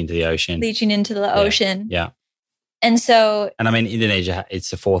leaching into the ocean? Leaching into the ocean. Yeah. And so, and I mean, Indonesia,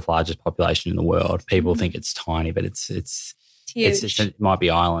 it's the 4th largest population in the world. People think it's tiny, but it's huge. It might be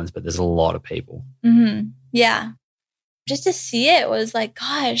islands, but there's a lot of people. Yeah. Just to see it was like,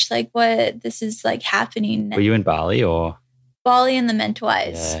 gosh, like what this is like happening. Were you in Bali or? Bali and the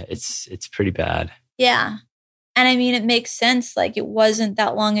Mentawais. Yeah, it's pretty bad. Yeah. And I mean, it makes sense. Like it wasn't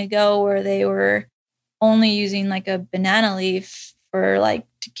that long ago where they were only using like a banana leaf for like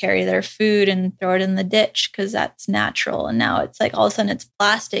to carry their food and throw it in the ditch because that's natural. And now it's like all of a sudden it's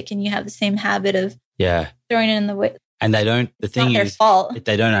plastic and you have the same habit of throwing it in the way. And they don't, the thing is,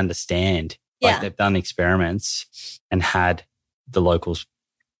 they don't understand. Like they've done experiments and had the locals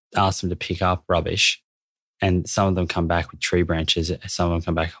ask them to pick up rubbish, and some of them come back with tree branches, some of them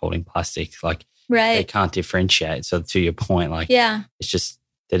come back holding plastic. Like they can't differentiate. So to your point, like it's just,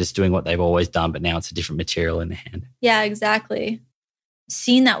 they're just doing what they've always done, but now it's a different material in the hand. Yeah, exactly.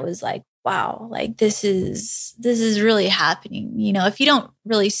 Seeing that was like, wow, like this is really happening. You know, if you don't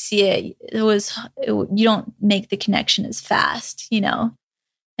really see it, you don't make the connection as fast, you know?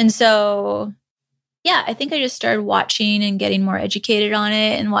 And so, yeah, I think I just started watching and getting more educated on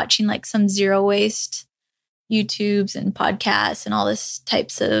it and watching like some zero waste YouTubes and podcasts and all this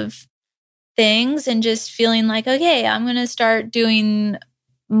types of things and just feeling like, okay, I'm going to start doing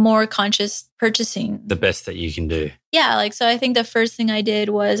more conscious purchasing. The best that you can do. Yeah. Like, so I think the first thing I did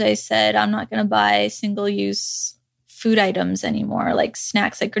was I said, I'm not going to buy single-use food items anymore, like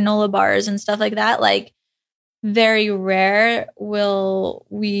snacks, like granola bars and stuff like that. Like very rare will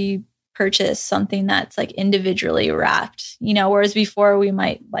we purchase something that's like individually wrapped, you know, whereas before we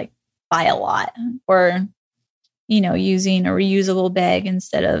might like buy a lot or, you know, using a reusable bag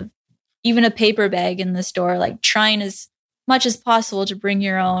instead of even a paper bag in the store, like trying as much as possible to bring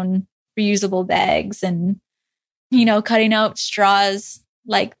your own reusable bags and, you know, cutting out straws,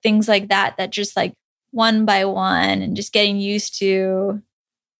 like things like that just like one by one and just getting used to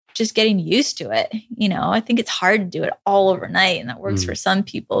it. You know, I think it's hard to do it all overnight and that works for some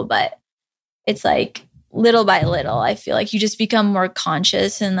people, but it's like little by little, I feel like you just become more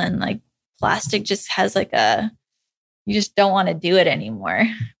conscious and then like plastic just has like you just don't want to do it anymore.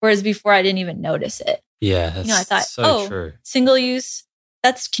 Whereas before I didn't even notice it. Yeah. That's, you know, I thought, so true. Single use,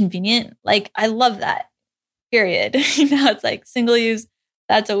 that's convenient. Like I love that, period. Now it's like single use,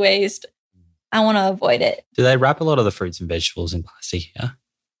 that's a waste. I want to avoid it. Do they wrap a lot of the fruits and vegetables in plastic here?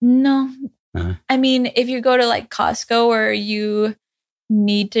 No. I mean, if you go to like Costco where you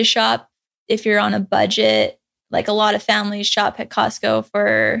need to shop, if you're on a budget, like a lot of families shop at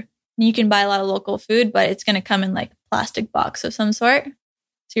Costco you can buy a lot of local food, but it's going to come in like a plastic box of some sort.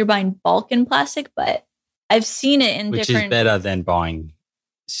 So you're buying bulk in plastic, but I've seen it in Which different... is better than buying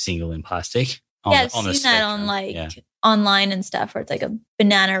single in plastic. I've seen that on like online and stuff where it's like a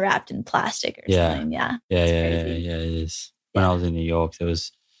banana wrapped in plastic or something. Yeah. Yeah, it is. When I was in New York, there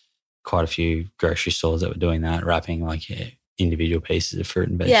was quite a few grocery stores that were doing that, wrapping like individual pieces of fruit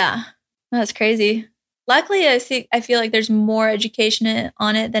and vegetables. Yeah, that's crazy. Luckily, I feel like there's more education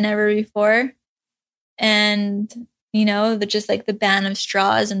on it than ever before. And, you know, just like the ban of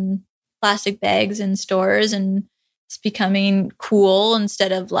straws and plastic bags in stores, and it's becoming cool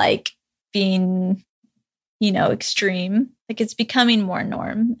instead of like being, you know, extreme. Like it's becoming more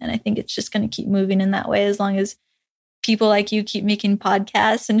norm. And I think it's just going to keep moving in that way as long as people like you keep making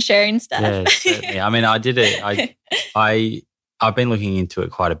podcasts and sharing stuff. Yeah, certainly. I mean, I did it. I've been looking into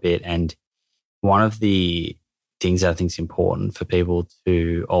it quite a bit, and one of the things that I think is important for people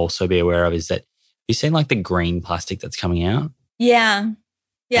to also be aware of is that you've seen like the green plastic that's coming out. Yeah.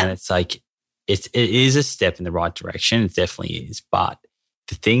 Yeah. And it's like, it is a step in the right direction. It definitely is. But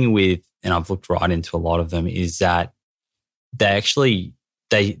the thing with, and I've looked right into a lot of them, is that they actually,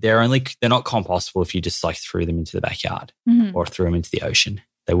 they're not compostable if you just like threw them into the backyard or threw them into the ocean.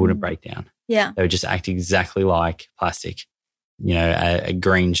 They wouldn't break down. Yeah. They would just act exactly like plastic. You know, a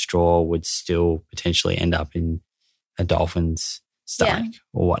green straw would still potentially end up in a dolphin's stomach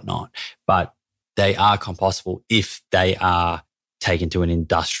or whatnot. But they are compostable if they are taken to an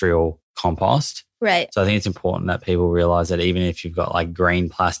industrial compost. Right. So I think it's important that people realize that even if you've got like green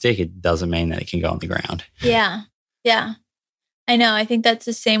plastic, it doesn't mean that it can go on the ground. Yeah. Yeah. I know. I think that's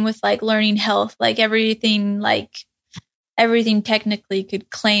the same with like learning health. Like everything technically could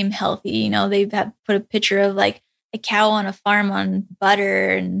claim healthy. You know, they've put a picture of like a cow on a farm on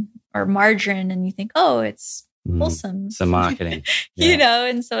butter or margarine, and you think, oh, it's wholesome. It's the marketing. You know,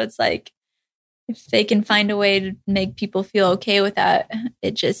 and so it's like, if they can find a way to make people feel okay with that,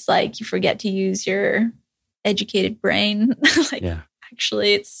 it just like you forget to use your educated brain.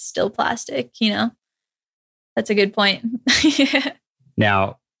 Actually, it's still plastic, you know? That's a good point.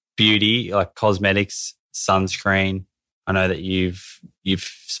 Now, beauty, like cosmetics, sunscreen. I know that you've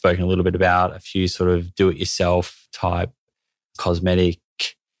spoken a little bit about a few sort of do-it-yourself type cosmetic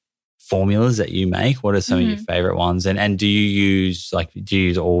formulas that you make. What are some of your favorite ones? And do you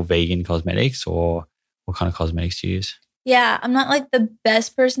use all vegan cosmetics, or what kind of cosmetics do you use? Yeah, I'm not like the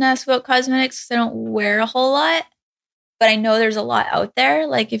best person to ask about cosmetics because I don't wear a whole lot, but I know there's a lot out there.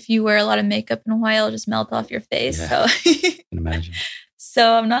 Like if you wear a lot of makeup in a while, it'll just melt off your face. Yeah, So I can imagine.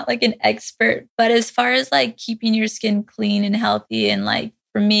 So I'm not like an expert, but as far as like keeping your skin clean and healthy and like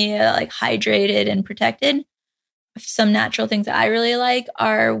for me, like hydrated and protected, some natural things that I really like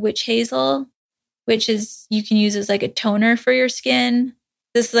are witch hazel, which is you can use as like a toner for your skin.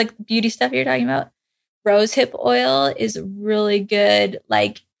 This is like beauty stuff you're talking about. Rose hip oil is really good.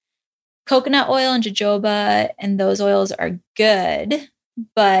 Like coconut oil and jojoba and those oils are good.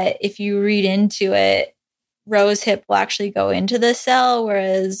 But if you read into it, rose hip will actually go into the cell,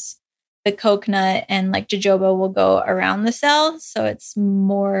 whereas the coconut and like jojoba will go around the cell. So it's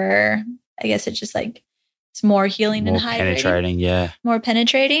more, I guess it's just like, it's more healing and hydrating. More penetrating, yeah. More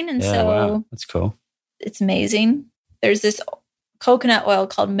penetrating. And so wow. That's cool. It's amazing. There's this coconut oil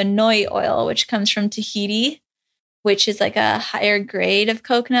called Manoi oil, which comes from Tahiti, which is like a higher grade of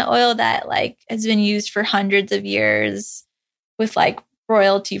coconut oil that like has been used for hundreds of years with like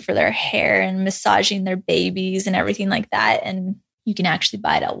royalty for their hair and massaging their babies and everything like that. And you can actually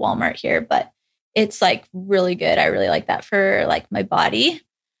buy it at Walmart here, but it's like really good. I really like that for like my body.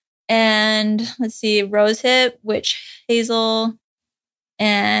 And let's see, rosehip, witch hazel,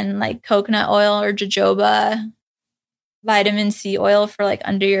 and like coconut oil or jojoba. Vitamin C oil for like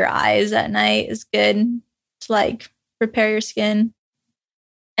under your eyes at night is good to like repair your skin.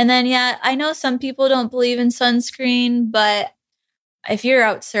 And then, yeah, I know some people don't believe in sunscreen, but if you're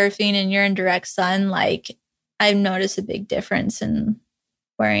out surfing and you're in direct sun, like I've noticed a big difference in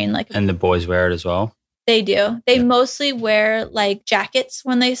wearing like... And the boys wear it as well? They do. They mostly wear like jackets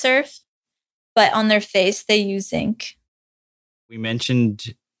when they surf, but on their face, they use zinc. We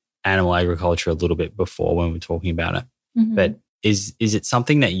mentioned animal agriculture a little bit before when we were talking about it, but is it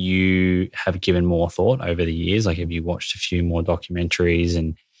something that you have given more thought over the years? Like have you watched a few more documentaries,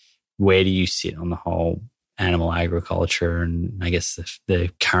 and where do you sit on the whole animal agriculture and I guess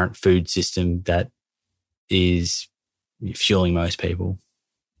the current food system that is fueling most people?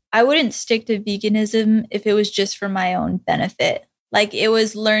 I wouldn't stick to veganism if it was just for my own benefit. Like it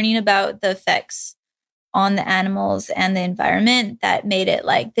was learning about the effects on the animals and the environment that made it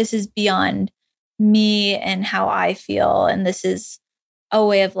like, this is beyond me and how I feel. And this is a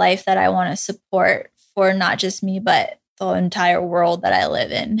way of life that I want to support for not just me, but the entire world that I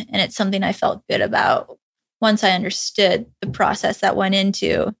live in. And it's something I felt good about once I understood the process that went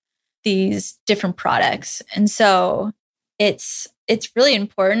into these different products. And so it's really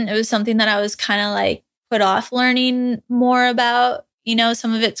important. It was something that I was kind of like put off learning more about. You know,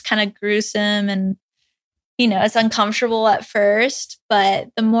 some of it's kind of gruesome and, you know, it's uncomfortable at first, but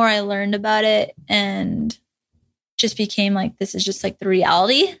the more I learned about it and just became like, this is just like the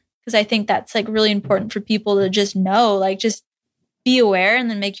reality. Because I think that's like really important for people to just know, like just be aware and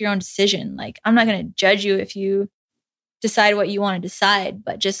then make your own decision. Like, I'm not going to judge you if you decide what you want to decide,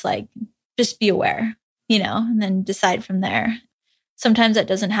 but just be aware, you know, and then decide from there. Sometimes that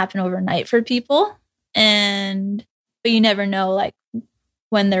doesn't happen overnight for people. But you never know, like,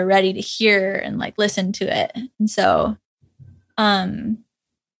 when they're ready to hear and like listen to it. And so,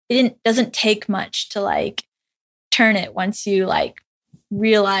 doesn't take much to like turn it once you like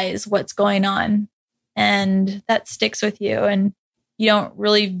realize what's going on, and that sticks with you, and you don't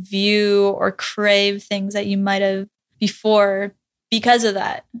really view or crave things that you might have before because of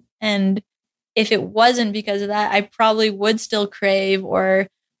that. And if it wasn't because of that, I probably would still crave or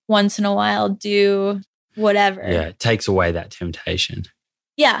once in a while do whatever. Yeah, it takes away that temptation.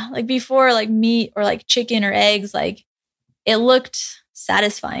 Yeah, like before, like meat or like chicken or eggs, like it looked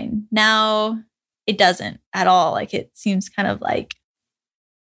satisfying. Now it doesn't at all. Like it seems kind of like,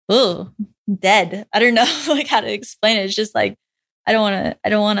 oh, dead. I don't know like how to explain it. It's just like I don't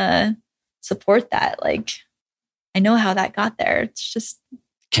want to support that. Like I know how that got there. It's just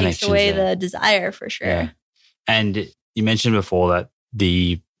takes away the desire for sure. Yeah. And you mentioned before that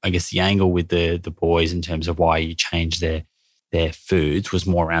the angle with the boys in terms of why you changed their foods was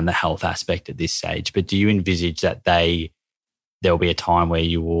more around the health aspect at this stage. But do you envisage that there'll be a time where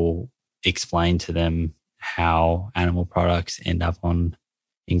you will explain to them how animal products end up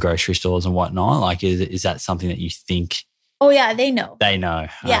in grocery stores and whatnot? Like, is that something that you think? Oh yeah, they know. They know.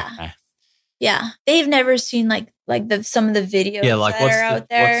 Yeah. Okay. Yeah. They've never seen like some of the videos that are out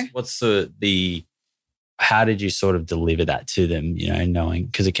there. What's the how did you sort of deliver that to them, knowing,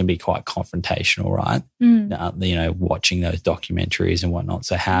 because it can be quite confrontational, right? Watching those documentaries and whatnot.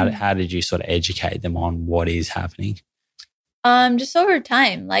 So how did you sort of educate them on what is happening? Just over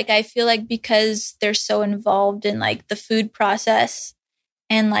time. Like I feel like because they're so involved in like the food process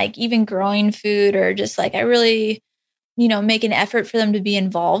and like even growing food, or just like I really, make an effort for them to be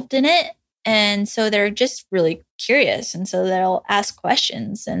involved in it. And so they're just really curious. And so they'll ask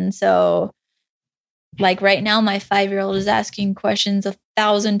questions. And so like right now, my 5-year-old is asking questions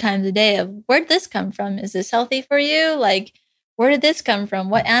 1,000 times a day of where'd this come from? Is this healthy for you? Like, where did this come from?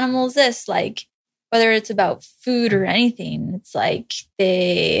 What animal is this? Like, whether it's about food or anything, it's like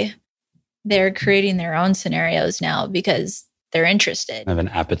they're creating their own scenarios now because they're interested. Have an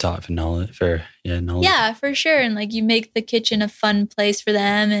appetite for knowledge. Yeah, for sure. And like you make the kitchen a fun place for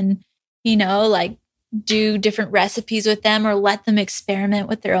them, and like do different recipes with them, or let them experiment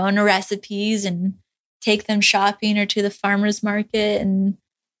with their own recipes and take them shopping or to the farmer's market. And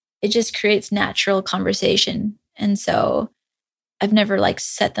it just creates natural conversation. And so I've never like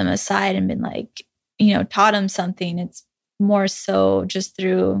set them aside and been like, taught them something. It's more so just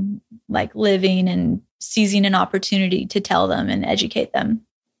through like living and seizing an opportunity to tell them and educate them,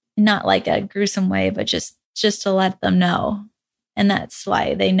 not like a gruesome way, but just to let them know. And that's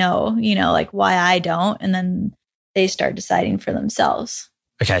why they know, like why I don't. And then they start deciding for themselves.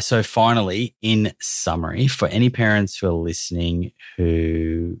 Okay. So finally, in summary, for any parents who are listening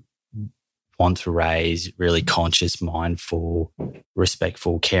who want to raise really conscious, mindful,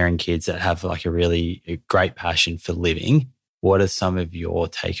 respectful, caring kids that have like a great passion for living, what are some of your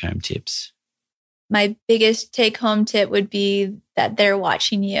take-home tips? My biggest take-home tip would be that they're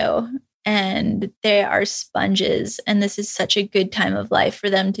watching you and they are sponges. And this is such a good time of life for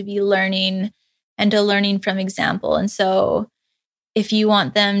them to be learning and to learning from example. And so if you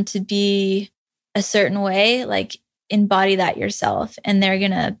want them to be a certain way, like embody that yourself, and they're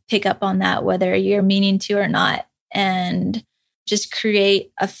going to pick up on that, whether you're meaning to or not, and just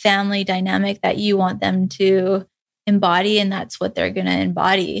create a family dynamic that you want them to embody. And that's what they're going to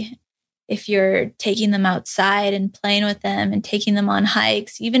embody. If you're taking them outside and playing with them and taking them on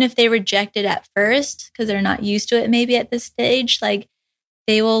hikes, even if they reject it at first because they're not used to it, maybe at this stage, like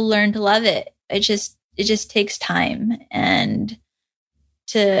they will learn to love it. It just takes time. And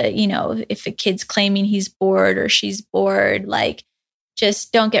to, if a kid's claiming he's bored or she's bored, like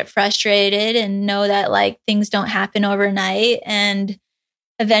just don't get frustrated and know that like things don't happen overnight. And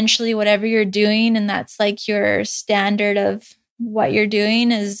eventually whatever you're doing, and that's like your standard of what you're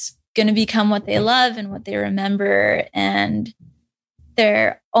doing, is going to become what they love and what they remember. And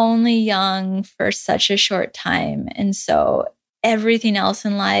they're only young for such a short time. And so everything else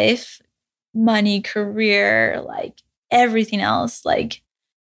in life, money, career, like everything else, like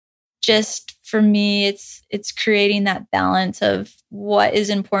just for me, it's creating that balance of what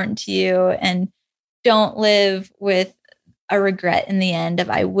is important to you, and don't live with a regret in the end of,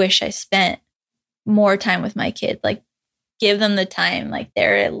 I wish I spent more time with my kid. Like give them the time, like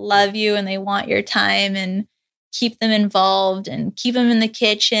they love you and they want your time, and keep them involved and keep them in the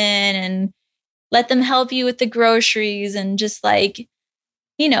kitchen and let them help you with the groceries, and just like,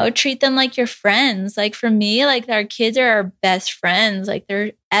 treat them like your friends. Like for me, like our kids are our best friends. Like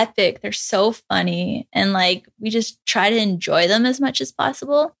they're epic. They're so funny. And like, we just try to enjoy them as much as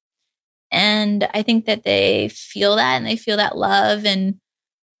possible. And I think that they feel that, and they feel that love. And,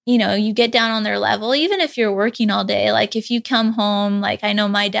 you get down on their level, even if you're working all day. Like if you come home, like I know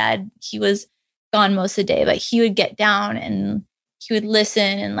my dad, he was gone most of the day, but he would get down and he would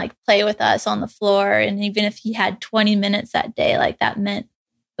listen and like play with us on the floor. And even if he had 20 minutes that day, like that meant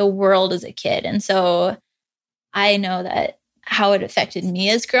the world as a kid. And so I know that how it affected me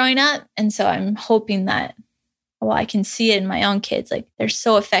as growing up. And so I'm hoping that, well, I can see it in my own kids. Like they're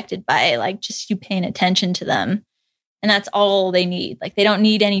so affected by like just you paying attention to them. And that's all they need. Like they don't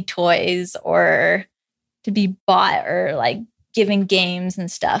need any toys or to be bought or like given games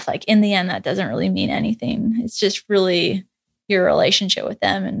and stuff. Like in the end, that doesn't really mean anything. It's just really your relationship with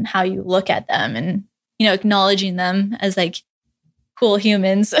them and how you look at them and, acknowledging them as like cool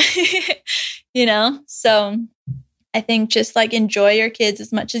humans, So I think just like enjoy your kids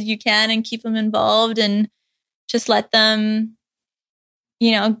as much as you can and keep them involved and just let them,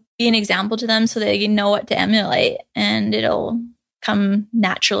 be an example to them so they know what to emulate and it'll come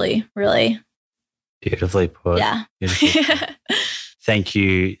naturally, really. Beautifully put. Yeah. Beautifully put. Thank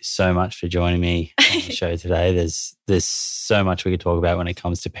you so much for joining me on the show today. There's so much we could talk about when it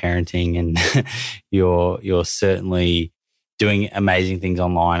comes to parenting, and you're certainly doing amazing things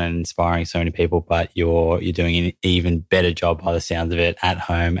online and inspiring so many people, but you're doing an even better job by the sounds of it at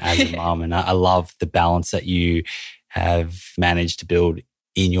home as a mum. And I love the balance that you have managed to build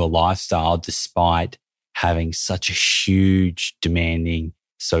in your lifestyle despite having such a huge, demanding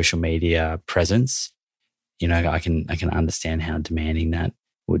social media presence. I can understand how demanding that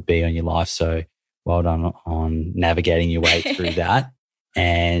would be on your life. So well done on navigating your way through that.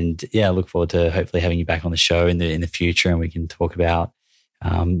 And I look forward to hopefully having you back on the show in the future, and we can talk about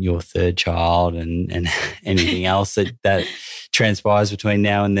your third child and anything else that transpires between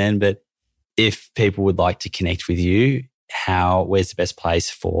now and then. But if people would like to connect with you, where's the best place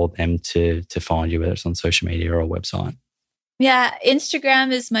for them to find you, whether it's on social media or a website? Yeah,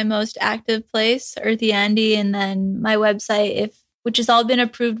 Instagram is my most active place, Earthy Andy, and then my website, which has all been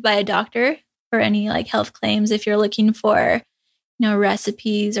approved by a doctor for any like health claims. If you're looking for,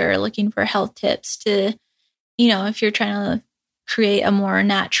 recipes or looking for health tips to, if you're trying to create a more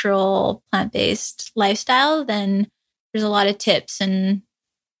natural plant-based lifestyle, then there's a lot of tips and,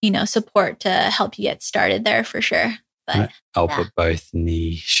 support to help you get started there for sure. But I'll put both in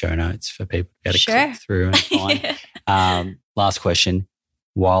the show notes for people to be able to click through and find. Last question.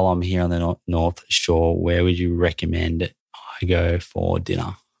 While I'm here on the North Shore, where would you recommend I go for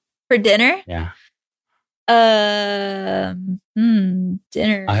dinner? For dinner? Yeah.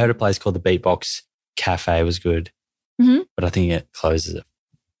 Dinner. I heard a place called the Beatbox Cafe was good, but I think it closes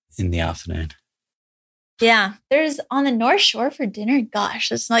in the afternoon. Yeah. There's on the North Shore for dinner.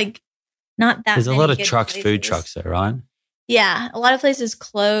 Gosh, it's like not that There's a many lot of good trucks, places. food trucks there, right? Yeah. A lot of places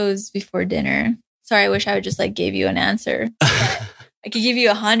close before dinner. Sorry, I wish I would just like give you an answer. I could give you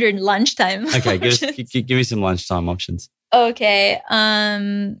 100 lunchtime. Okay, give me some lunchtime options. Okay.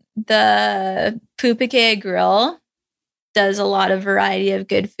 The Pupake Grill does a lot of variety of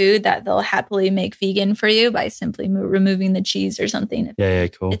good food that they'll happily make vegan for you by simply removing the cheese or something. Yeah,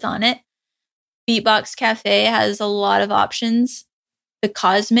 cool. It's on it. Beatbox Cafe has a lot of options. The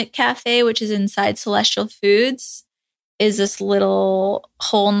Cosmic Cafe, which is inside Celestial Foods, is this little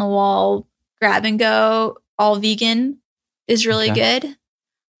hole in the wall grab and go, all vegan, is really good.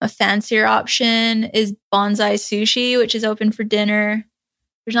 A fancier option is Bonsai Sushi, which is open for dinner.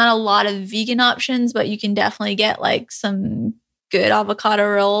 There's not a lot of vegan options, but you can definitely get like some good avocado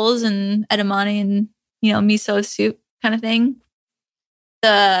rolls and edamame and, miso soup kind of thing.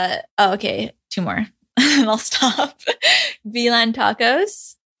 Two more. I'll stop. VLAN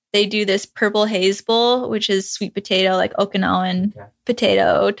Tacos. They do this purple haze bowl, which is sweet potato, like Okinawan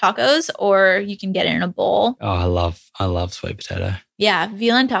potato tacos, or you can get it in a bowl. Oh, I love sweet potato. Yeah,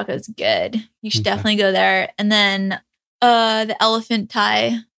 VLAN Tacos good. You should definitely go there. And then the Elephant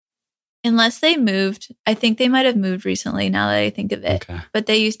Thai, unless they moved, I think they might have moved recently now that I think of it. Okay. But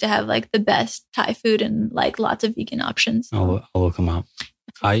they used to have like the best Thai food and like lots of vegan options. I'll look them up.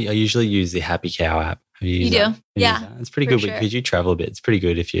 I usually use the Happy Cow app. You do? Yeah. It's pretty good because you travel a bit. It's pretty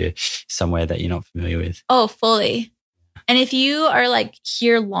good if you're somewhere that you're not familiar with. Oh, fully. And if you are like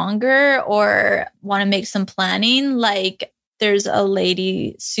here longer or want to make some planning, like there's a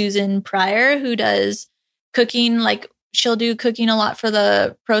lady, Susan Pryor, who does cooking. Like she'll do cooking a lot for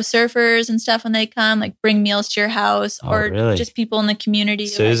the pro surfers and stuff when they come, like bring meals to your house just people in the community.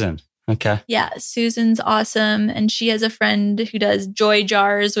 Susan. Okay. Yeah. Susan's awesome. And she has a friend who does joy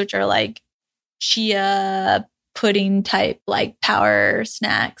jars, which are like chia pudding type, like power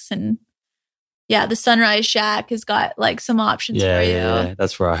snacks. And Yeah, the Sunrise Shack has got like some options for you. Yeah.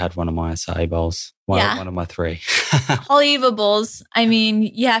 That's where I had one of my acai bowls. One of my 3. Halievables. I mean,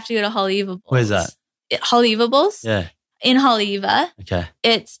 you have to go to Halievables. Where's that? Halievables? Yeah. In Haleiwa. Okay.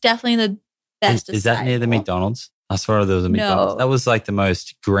 It's definitely the best. Is that near the McDonald's? I saw there was a McDonald's. No. That was like the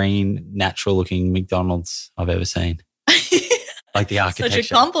most green, natural looking McDonald's I've ever seen. Like the architecture.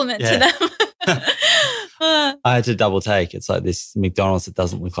 Such a compliment to them. I had to double take. It's like this McDonald's that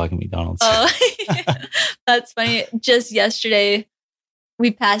doesn't look like a McDonald's. Oh, that's funny. Just yesterday,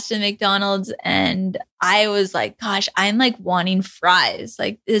 we passed a McDonald's and I was like, gosh, I'm like wanting fries.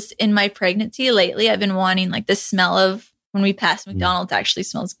 Like this in my pregnancy lately, I've been wanting like the smell of when we pass McDonald's actually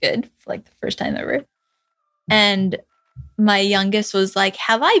smells good for like the first time ever. And my youngest was like,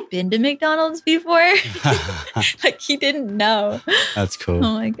 have I been to McDonald's before? Like he didn't know. That's cool.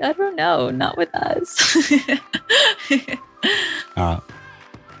 I'm like, I don't know. Not with us. All right.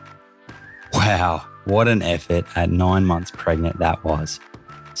 Wow. What an effort at 9 months pregnant that was.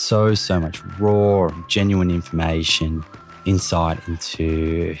 So much raw, genuine information, insight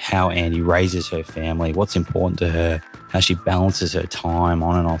into how Andi raises her family, what's important to her, how she balances her time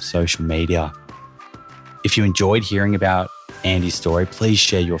on and off social media. If you enjoyed hearing about Andi's story, please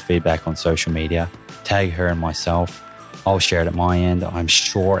share your feedback on social media. Tag her and myself. I'll share it at my end. I'm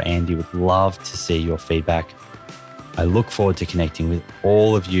sure Andi would love to see your feedback. I look forward to connecting with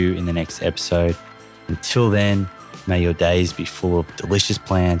all of you in the next episode. Until then, may your days be full of delicious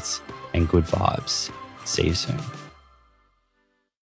plants and good vibes. See you soon.